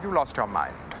 have you lost your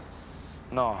mind?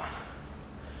 No.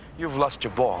 You've lost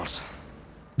your balls.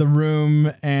 The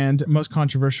Room, and most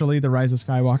controversially, The Rise of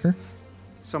Skywalker.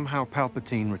 Somehow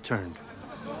Palpatine returned.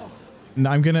 And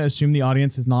I'm going to assume the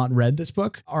audience has not read this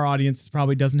book. Our audience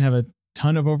probably doesn't have a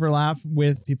ton of overlap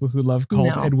with people who love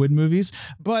cult Ed Wood movies,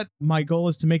 but my goal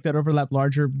is to make that overlap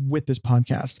larger with this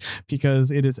podcast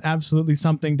because it is absolutely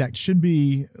something that should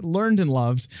be learned and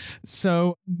loved.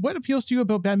 So what appeals to you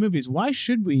about bad movies? Why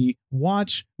should we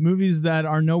watch movies that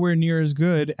are nowhere near as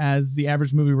good as the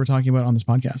average movie we're talking about on this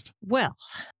podcast? Well,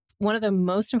 one of the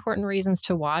most important reasons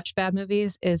to watch bad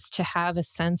movies is to have a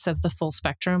sense of the full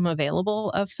spectrum available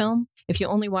of film. If you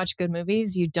only watch good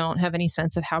movies, you don't have any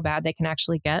sense of how bad they can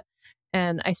actually get.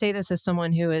 And I say this as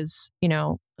someone who is,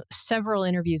 several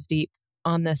interviews deep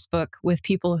on this book with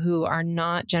people who are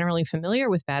not generally familiar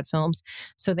with bad films.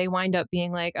 So they wind up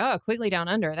being like, oh, Quigley Down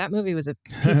Under, that movie was a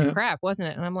piece of crap, wasn't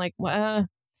it? And I'm like, well,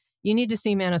 you need to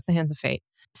see Manos, the Hands of Fate.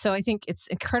 So I think it's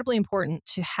incredibly important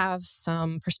to have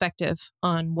some perspective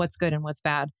on what's good and what's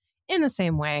bad. In the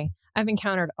same way, I've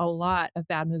encountered a lot of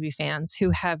bad movie fans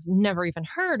who have never even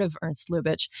heard of Ernst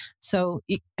Lubitsch. So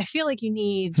I feel like you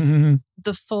need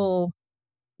the full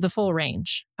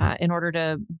range in order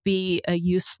to be a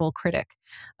useful critic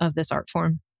of this art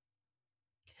form.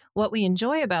 What we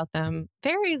enjoy about them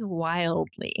varies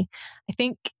wildly. I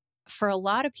think for a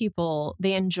lot of people,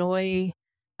 they enjoy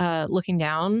looking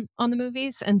down on the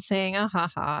movies and saying, ah, ha,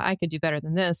 ha, I could do better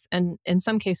than this. And in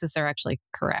some cases, they're actually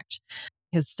correct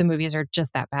because the movies are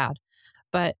just that bad.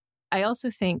 But I also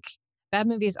think bad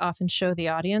movies often show the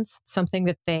audience something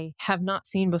that they have not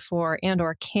seen before and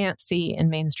or can't see in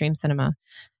mainstream cinema.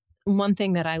 One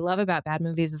thing that I love about bad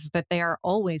movies is that they are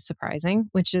always surprising,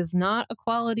 which is not a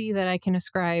quality that I can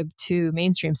ascribe to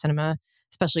mainstream cinema,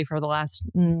 especially for the last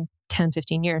 10,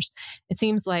 15 years. It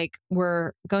seems like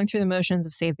we're going through the motions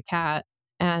of Save the Cat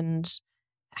and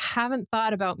haven't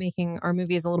thought about making our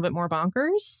movies a little bit more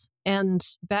bonkers. And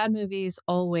bad movies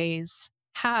always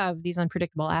have these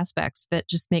unpredictable aspects that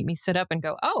just make me sit up and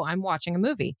go, oh, I'm watching a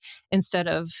movie, instead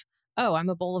of, oh, I'm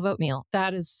a bowl of oatmeal.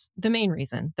 That is the main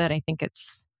reason that I think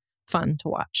it's fun to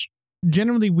watch.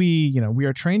 Generally, we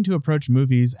are trained to approach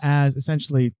movies as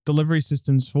essentially delivery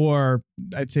systems for,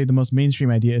 I'd say the most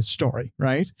mainstream idea is story,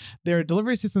 right? They're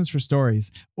delivery systems for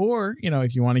stories. Or,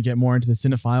 if you want to get more into the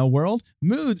cinephile world,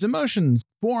 moods, emotions,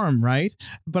 form, right?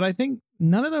 But I think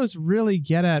none of those really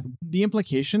get at the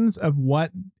implications of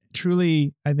what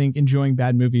truly, I think, enjoying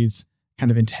bad movies kind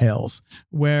of entails,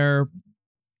 where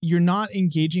you're not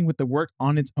engaging with the work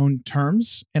on its own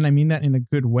terms. And I mean that in a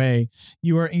good way.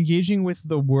 You are engaging with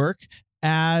the work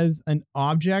as an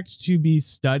object to be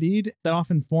studied that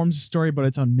often forms a story about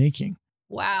its own making.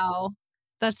 Wow.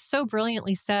 That's so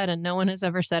brilliantly said. And no one has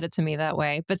ever said it to me that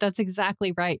way. But that's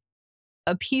exactly right.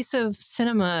 A piece of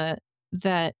cinema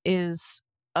that is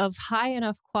of high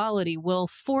enough quality will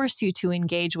force you to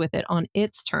engage with it on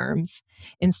its terms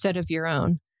instead of your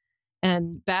own.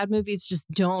 And bad movies just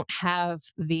don't have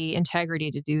the integrity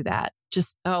to do that.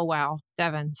 Just, oh, wow.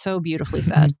 Devin, so beautifully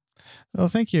said. Well,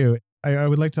 thank you. I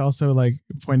would like to also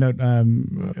point out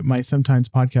my sometimes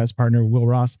podcast partner, Will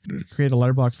Ross, create a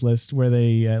letterbox list where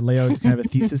they lay out kind of a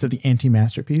thesis of the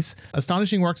anti-masterpiece.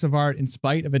 Astonishing works of art in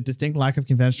spite of a distinct lack of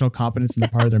conventional competence on the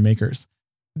part of their makers.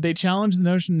 They challenge the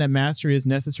notion that mastery is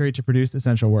necessary to produce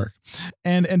essential work.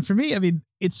 And for me, I mean,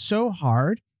 it's so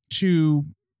hard to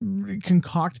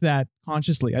concoct that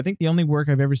consciously. I think the only work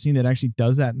I've ever seen that actually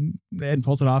does that and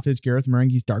pulls it off is Gareth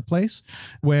Marenghi's Dark Place,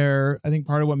 where I think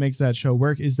part of what makes that show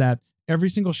work is that every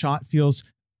single shot feels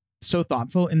so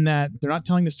thoughtful in that they're not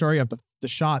telling the story of the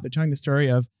shot. They're telling the story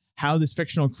of how this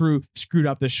fictional crew screwed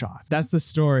up this shot. That's the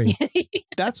story.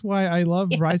 That's why I love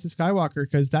Rise of Skywalker,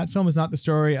 because that film is not the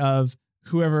story of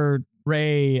whoever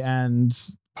Rey and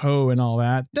Poe and all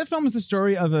that. That film is the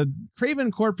story of a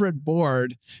craven corporate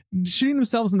board shooting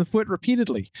themselves in the foot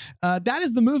repeatedly. That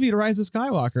is the movie to Rise of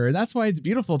Skywalker. That's why it's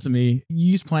beautiful to me.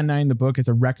 You use Plan 9 in the book as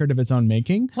a record of its own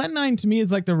making. Plan 9 to me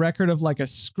is like the record of like a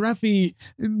scruffy,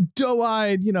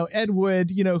 doe-eyed, Ed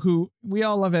Wood, who we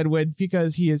all love Ed Wood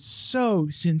because he is so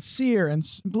sincere and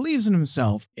believes in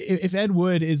himself. If Ed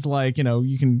Wood is like,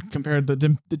 you can compare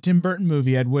the Tim Burton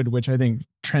movie Ed Wood, which I think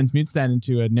transmutes that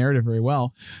into a narrative very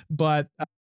well. But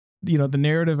the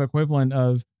narrative equivalent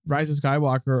of Rise of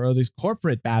Skywalker or these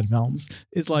corporate bad films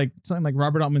is like something like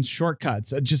Robert Altman's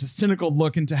Shortcuts, just a cynical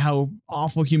look into how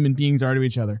awful human beings are to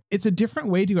each other. It's a different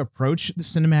way to approach the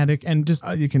cinematic, and just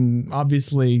you can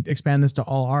obviously expand this to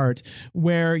all art,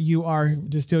 where you are,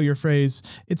 to steal your phrase,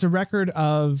 it's a record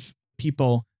of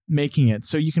people making it.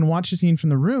 So you can watch a scene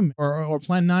from The Room or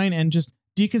Plan 9 and just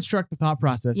deconstruct the thought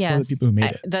process for the people who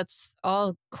made it. That's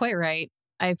all quite right.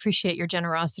 I appreciate your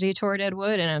generosity toward Ed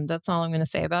Wood, and that's all I'm going to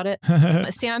say about it.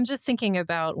 See, I'm just thinking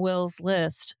about Will's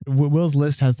list. Will's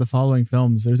list has the following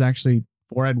films. There's actually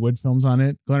 4 Ed Wood films on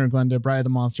it: Glen or Glenda, Bride of the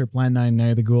Monster, Plan 9, Night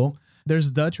of the Ghoul.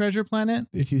 There's The Treasure Planet,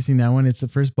 if you've seen that one. It's the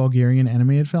first Bulgarian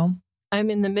animated film. I'm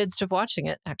in the midst of watching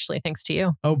it, actually, thanks to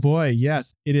you. Oh boy,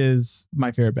 yes. It is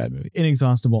my favorite bad movie.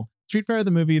 Inexhaustible. Street Fair, the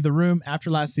movie, The Room,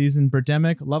 After Last Season,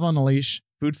 Birdemic, Love on the Leash,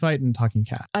 Food Fight, and Talking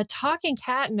Cat. A talking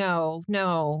cat? No.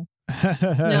 No.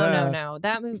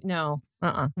 That movie, no.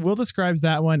 Will describes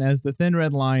that one as the thin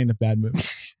red line of bad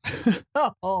movies.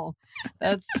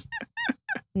 That's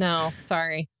no,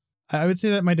 sorry. I would say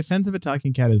that my defense of a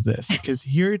talking cat is this, because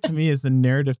here to me is the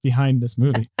narrative behind this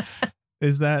movie,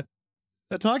 is that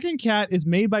a talking cat is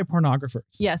made by pornographers.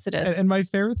 Yes, it is. And my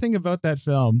favorite thing about that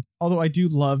film, although I do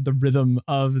love the rhythm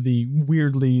of the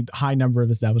weirdly high number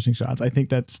of establishing shots, I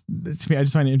think to me, I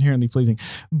just find it inherently pleasing.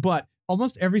 But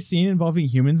almost every scene involving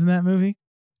humans in that movie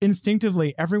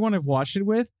instinctively, everyone I've watched it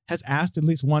with has asked at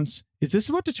least once, is this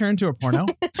about to turn into a porno?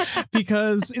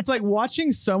 Because it's like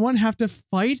watching someone have to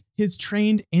fight his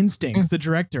trained instincts, the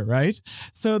director, right?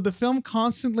 So the film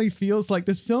constantly feels like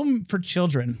this film for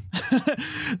children,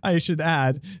 I should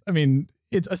add. I mean,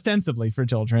 it's ostensibly for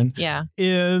children. Yeah.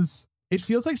 It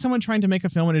feels like someone trying to make a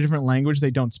film in a different language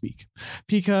they don't speak,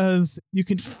 because you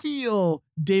can feel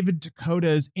David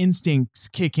Dakota's instincts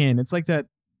kick in. It's like that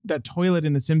toilet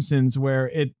in The Simpsons where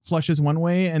it flushes one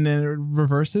way and then it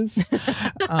reverses.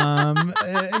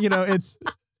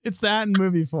 It's that in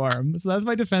movie form. So that's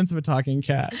my defense of a talking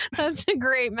cat. That's a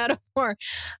great metaphor.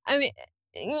 I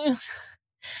mean,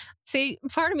 see,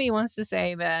 part of me wants to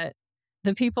say that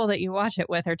the people that you watch it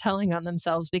with are telling on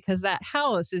themselves because that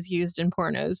house is used in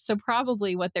pornos. So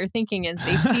probably what they're thinking is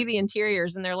they see the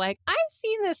interiors and they're like, I've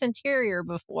seen this interior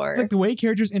before. It's like the way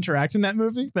characters interact in that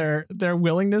movie, their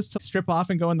willingness to strip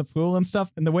off and go in the pool and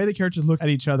stuff, and the way the characters look at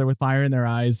each other with fire in their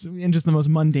eyes in just the most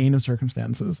mundane of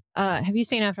circumstances. Have you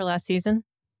seen After Last Season?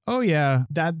 Oh, yeah.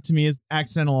 That to me is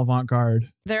accidental avant-garde.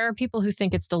 There are people who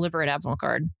think it's deliberate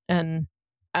avant-garde, and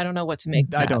I don't know what to make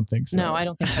of that. I don't think so. No, I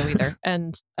don't think so either.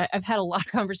 And I've had a lot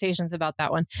of conversations about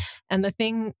that one. And the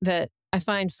thing that I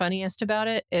find funniest about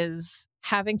it is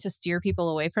having to steer people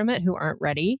away from it who aren't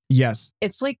ready. Yes.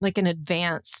 It's like an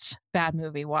advanced bad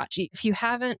movie watch. If you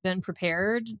haven't been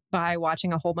prepared by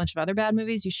watching a whole bunch of other bad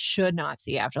movies, you should not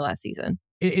see After Last Season.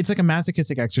 It's like a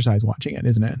masochistic exercise watching it,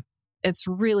 isn't it? It's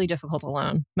really difficult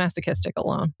alone, masochistic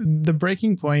alone. The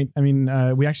breaking point, I mean,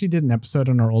 we actually did an episode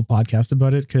on our old podcast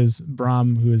about it because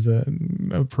Brahm, who is a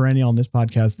perennial on this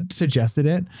podcast, suggested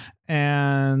it.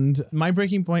 And my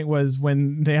breaking point was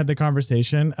when they had the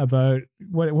conversation about,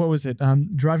 what was it?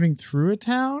 Driving through a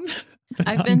town?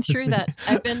 I've been through that.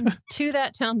 I've been to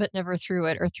that town, but never through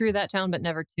it, or through that town, but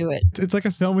never to it. It's like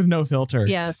a film with no filter.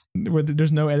 Yes. Where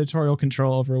there's no editorial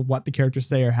control over what the characters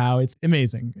say or how. It's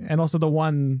amazing. And also the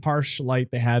one harsh light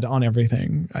they had on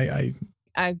everything. I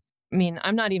mean,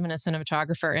 I'm not even a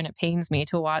cinematographer, and it pains me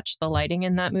to watch the lighting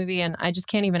in that movie. And I just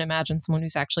can't even imagine someone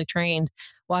who's actually trained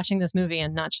watching this movie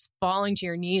and not just falling to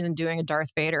your knees and doing a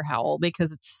Darth Vader howl,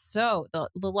 because it's so,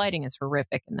 the lighting is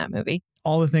horrific in that movie.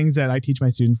 All the things that I teach my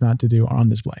students not to do are on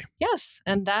display. Yes.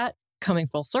 And that, coming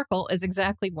full circle, is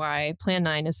exactly why Plan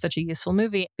 9 is such a useful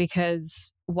movie,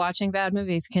 because watching bad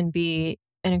movies can be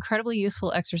an incredibly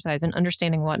useful exercise in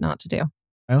understanding what not to do.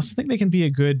 I also think they can be a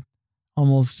good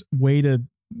almost way to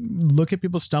look at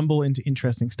people stumble into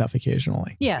interesting stuff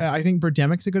occasionally. Yes. I think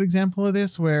Birdemic's a good example of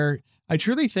this, where I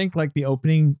truly think like the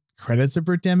opening credits of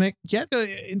Birdemic get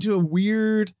into a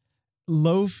weird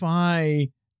lo-fi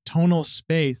tonal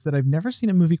space that I've never seen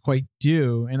a movie quite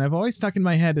do. And I've always stuck in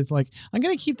my head as like, I'm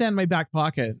going to keep that in my back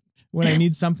pocket when I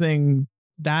need something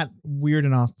that weird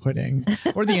and off-putting.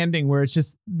 Or the ending where it's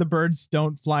just the birds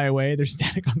don't fly away. They're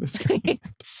static on the screen.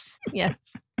 Yes.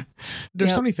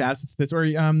 There's so many facets to this. Or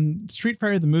Street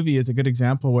Fighter the movie is a good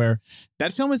example where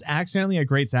that film is accidentally a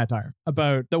great satire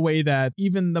about the way that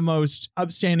even the most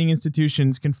upstanding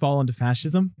institutions can fall into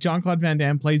fascism. Jean-Claude Van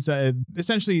Damme plays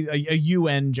essentially a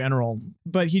UN general,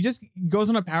 but he just goes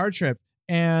on a power trip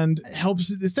and helps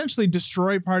essentially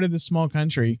destroy part of this small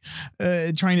country,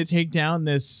 trying to take down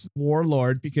this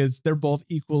warlord because they're both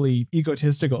equally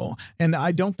egotistical. And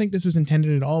I don't think this was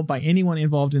intended at all by anyone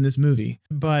involved in this movie.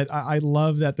 But I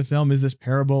love that the film is this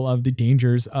parable of the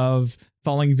dangers of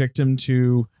falling victim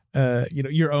to,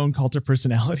 your own cult of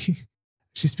personality.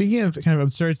 Speaking of kind of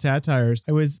absurd satires,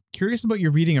 I was curious about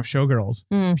your reading of Showgirls,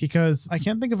 because I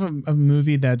can't think of a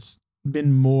movie that's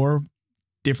been more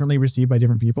differently received by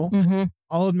different people. Mm-hmm.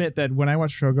 I'll admit that when I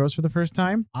watched Showgirls for the first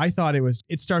time, I thought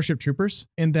it's Starship Troopers,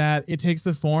 in that it takes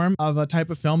the form of a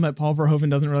type of film that Paul Verhoeven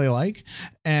doesn't really like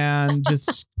and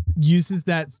just uses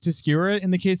that to skewer it. In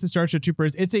the case of Starship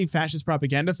Troopers, it's a fascist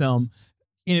propaganda film.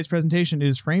 In its presentation, it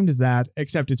is framed as that,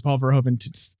 except it's Paul Verhoeven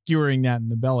skewering that in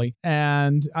the belly.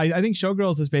 And I think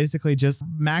Showgirls is basically just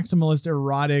maximalist,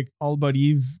 erotic, all about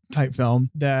Eve type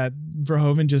film that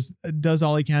Verhoeven just does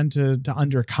all he can to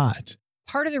undercut.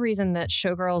 Part of the reason that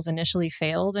Showgirls initially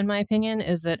failed, in my opinion,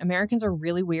 is that Americans are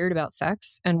really weird about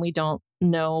sex, and we don't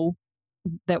know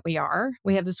that we are.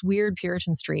 We have this weird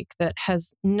Puritan streak that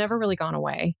has never really gone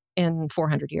away in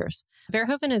 400 years.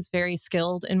 Verhoeven is very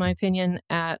skilled, in my opinion,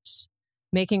 at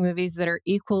making movies that are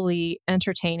equally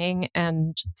entertaining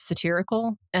and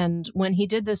satirical. And when he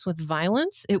did this with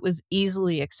violence, it was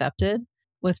easily accepted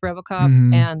with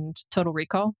RoboCop and Total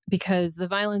Recall, because the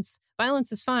violence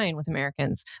is fine with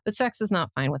Americans, but sex is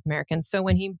not fine with Americans. So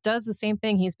when he does the same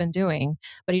thing he's been doing,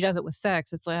 but he does it with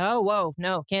sex, it's like, oh, whoa,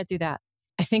 no, can't do that.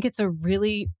 I think it's a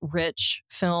really rich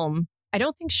film I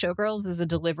don't think Showgirls is a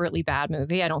deliberately bad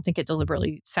movie. I don't think it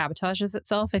deliberately sabotages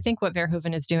itself. I think what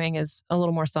Verhoeven is doing is a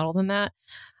little more subtle than that.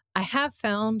 I have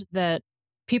found that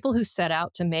people who set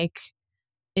out to make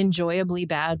enjoyably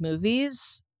bad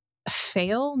movies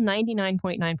fail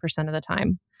 99.9% of the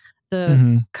time.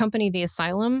 The company, The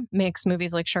Asylum, makes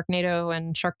movies like Sharknado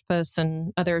and Sharktopus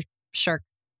and other shark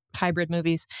hybrid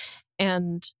movies.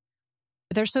 And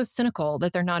they're so cynical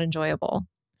that they're not enjoyable.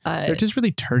 They're just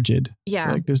really turgid.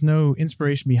 Yeah. Like there's no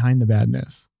inspiration behind the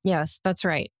badness. Yes, that's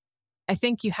right. I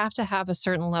think you have to have a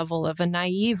certain level of a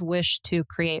naive wish to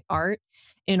create art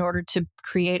in order to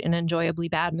create an enjoyably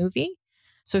bad movie.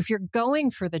 So if you're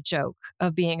going for the joke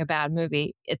of being a bad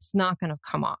movie, it's not going to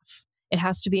come off. It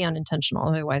has to be unintentional.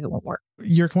 Otherwise, it won't work.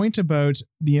 Your point about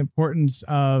the importance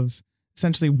of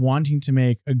essentially wanting to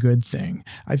make a good thing,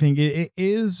 I think it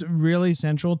is really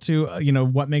central to,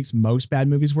 what makes most bad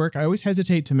movies work. I always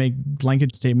hesitate to make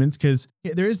blanket statements because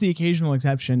there is the occasional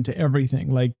exception to everything.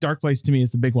 Like Dark Place to me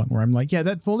is the big one where I'm like, yeah,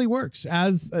 that fully works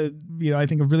as, I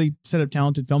think a really set of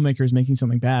talented filmmakers making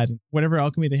something bad. Whatever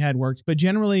alchemy they had worked. But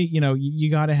generally, you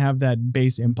got to have that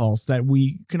base impulse that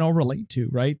we can all relate to,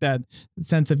 right? That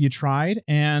sense of you tried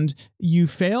and you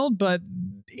failed, but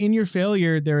in your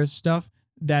failure, there is stuff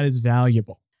that is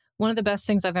valuable. One of the best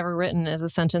things I've ever written is a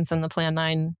sentence in the Plan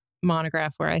 9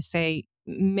 monograph where I say,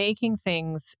 making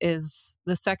things is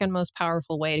the second most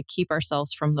powerful way to keep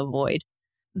ourselves from the void.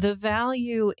 The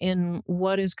value in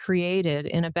what is created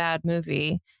in a bad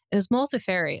movie is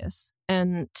multifarious.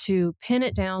 And to pin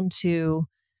it down to,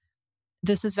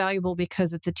 this is valuable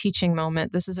because it's a teaching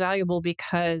moment. This is valuable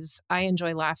because I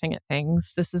enjoy laughing at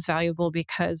things. This is valuable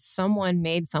because someone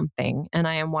made something and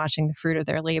I am watching the fruit of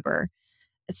their labor.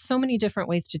 It's so many different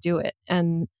ways to do it.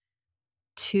 And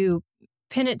to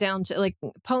pin it down to, like,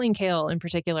 Pauline Kael in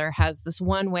particular has this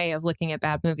one way of looking at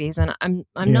bad movies, and I'm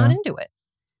not into it.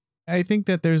 I think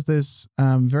that there's this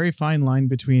very fine line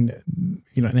between, an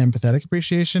empathetic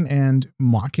appreciation and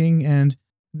mocking. And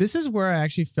this is where I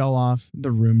actually fell off the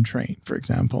Room train, for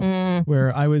example,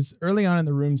 where I was early on in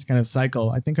the Room's kind of cycle.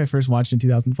 I think I first watched in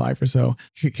 2005 or so.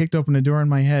 Kicked open a door in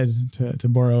my head, to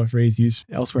borrow a phrase used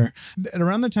elsewhere. At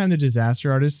around the time The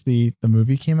Disaster Artist, the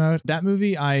movie came out, that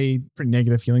movie I pretty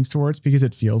negative feelings towards because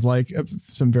it feels like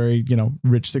some very,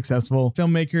 rich, successful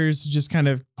filmmakers just kind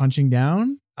of punching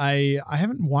down. I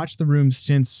haven't watched The Room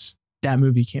since that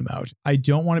movie came out. I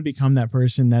don't want to become that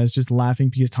person that is just laughing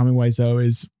because Tommy Wiseau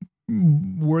is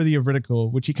worthy of ridicule,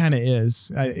 which he kind of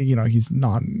is. He's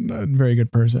not a very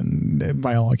good person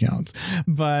by all accounts,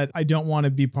 but I don't want to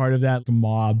be part of that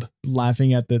mob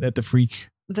laughing at the freak.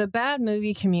 The bad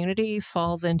movie community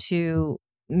falls into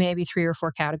maybe 3 or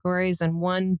 4 categories, and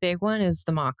one big one is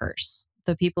the mockers.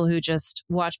 The people who just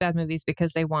watch bad movies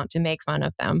because they want to make fun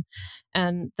of them.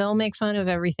 And they'll make fun of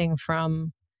everything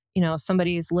from,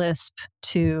 somebody's lisp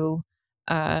to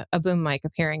a boom mic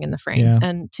appearing in the frame. Yeah.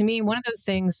 And to me, one of those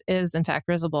things is in fact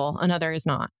risible. Another is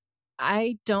not.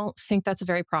 I don't think that's a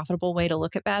very profitable way to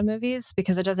look at bad movies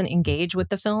because it doesn't engage with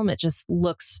the film. It just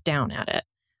looks down at it.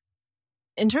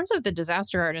 In terms of The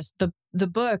Disaster Artist, the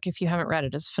book, if you haven't read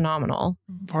it, is phenomenal.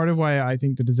 Part of why I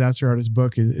think The Disaster Artist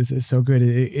book is so good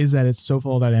is that it's so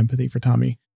full of that empathy for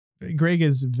Tommy. Greg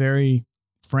is very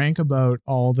frank about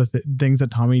all the things that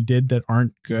Tommy did that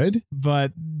aren't good,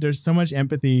 but there's so much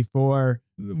empathy for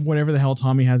whatever the hell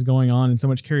Tommy has going on and so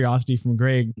much curiosity from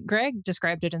Greg. Greg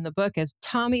described it in the book as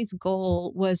Tommy's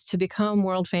goal was to become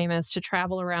world famous, to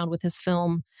travel around with his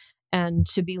film and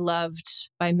to be loved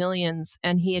by millions.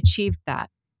 And he achieved that.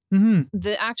 Mm-hmm.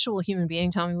 The actual human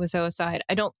being, Tommy Wiseau aside,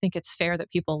 I don't think it's fair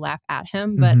that people laugh at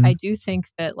him, but I do think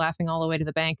that laughing all the way to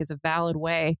the bank is a valid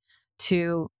way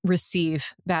to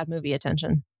receive bad movie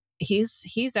attention.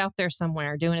 He's out there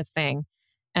somewhere doing his thing,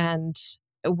 and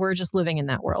we're just living in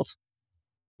that world.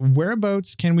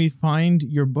 Whereabouts can we find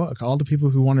your book? All the people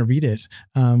who want to read it,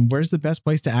 where's the best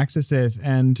place to access it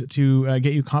and to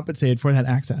get you compensated for that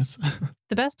access?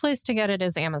 The best place to get it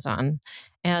is Amazon.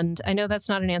 And I know that's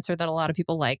not an answer that a lot of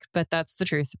people like, but that's the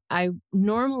truth. I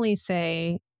normally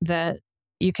say that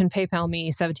you can PayPal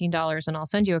me $17 and I'll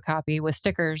send you a copy with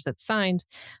stickers that's signed.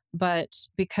 But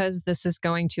because this is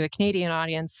going to a Canadian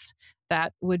audience,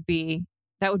 that would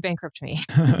bankrupt me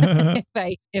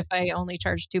if I only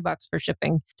charge $2 for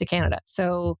shipping to Canada.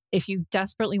 So if you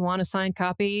desperately want a signed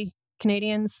copy,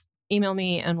 Canadians, email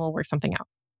me and we'll work something out.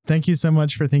 Thank you so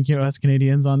much for thinking of us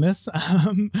Canadians on this.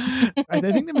 I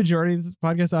think the majority of the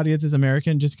podcast audience is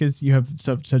American just because you have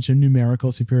such a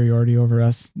numerical superiority over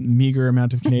us, meager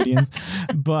amount of Canadians.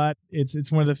 But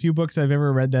it's one of the few books I've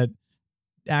ever read that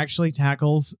actually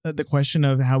tackles the question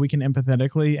of how we can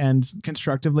empathetically and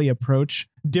constructively approach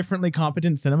differently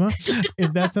competent cinema.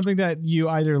 If that's something that you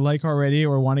either like already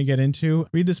or want to get into,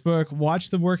 read this book, watch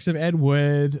the works of Ed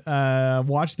Wood,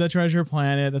 watch The Treasure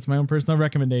Planet. That's my own personal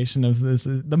recommendation of this,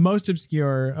 the most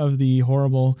obscure of the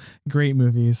horrible, great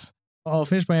movies. I'll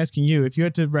finish by asking you, if you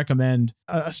had to recommend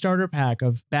a starter pack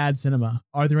of bad cinema,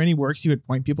 are there any works you would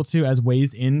point people to as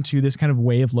ways into this kind of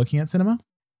way of looking at cinema?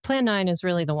 Plan 9 is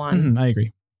really the one. I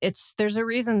agree. There's a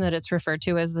reason that it's referred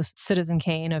to as the Citizen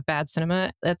Kane of bad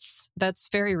cinema. That's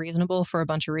very reasonable for a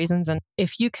bunch of reasons. And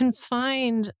if you can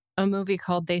find a movie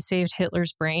called They Saved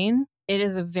Hitler's Brain, it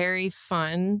is a very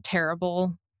fun,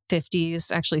 terrible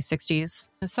 50s, actually 60s,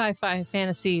 a sci-fi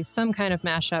fantasy, some kind of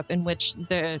mashup in which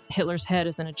Hitler's head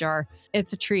is in a jar.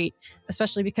 It's a treat,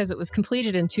 especially because it was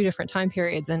completed in 2 different time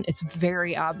periods and it's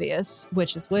very obvious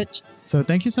which is which. So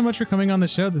thank you so much for coming on the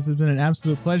show. This has been an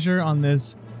absolute pleasure on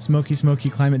this smoky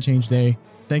climate change day.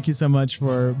 Thank you so much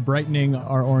for brightening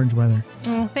our orange weather.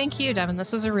 Oh, thank you, Devin.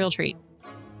 This was a real treat.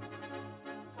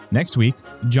 Next week,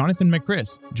 Jonathan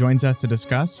McChris joins us to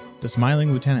discuss The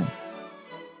Smiling Lieutenant.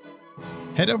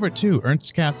 Head over to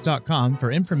ernstcast.com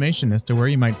for information as to where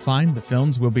you might find the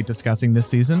films we'll be discussing this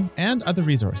season and other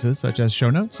resources such as show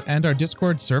notes and our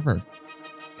Discord server.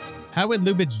 How Would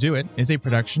Lubitsch Do It is a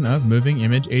production of Moving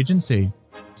Image Agency.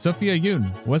 Sophia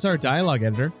Yoon was our dialogue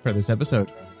editor for this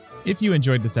episode. If you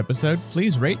enjoyed this episode,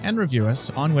 please rate and review us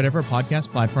on whatever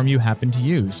podcast platform you happen to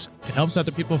use. It helps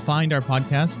other people find our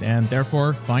podcast and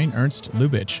therefore find Ernst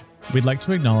Lubitsch. We'd like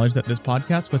to acknowledge that this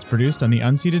podcast was produced on the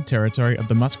unceded territory of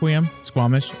the Musqueam,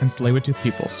 Squamish, and Tsleil-Waututh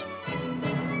peoples.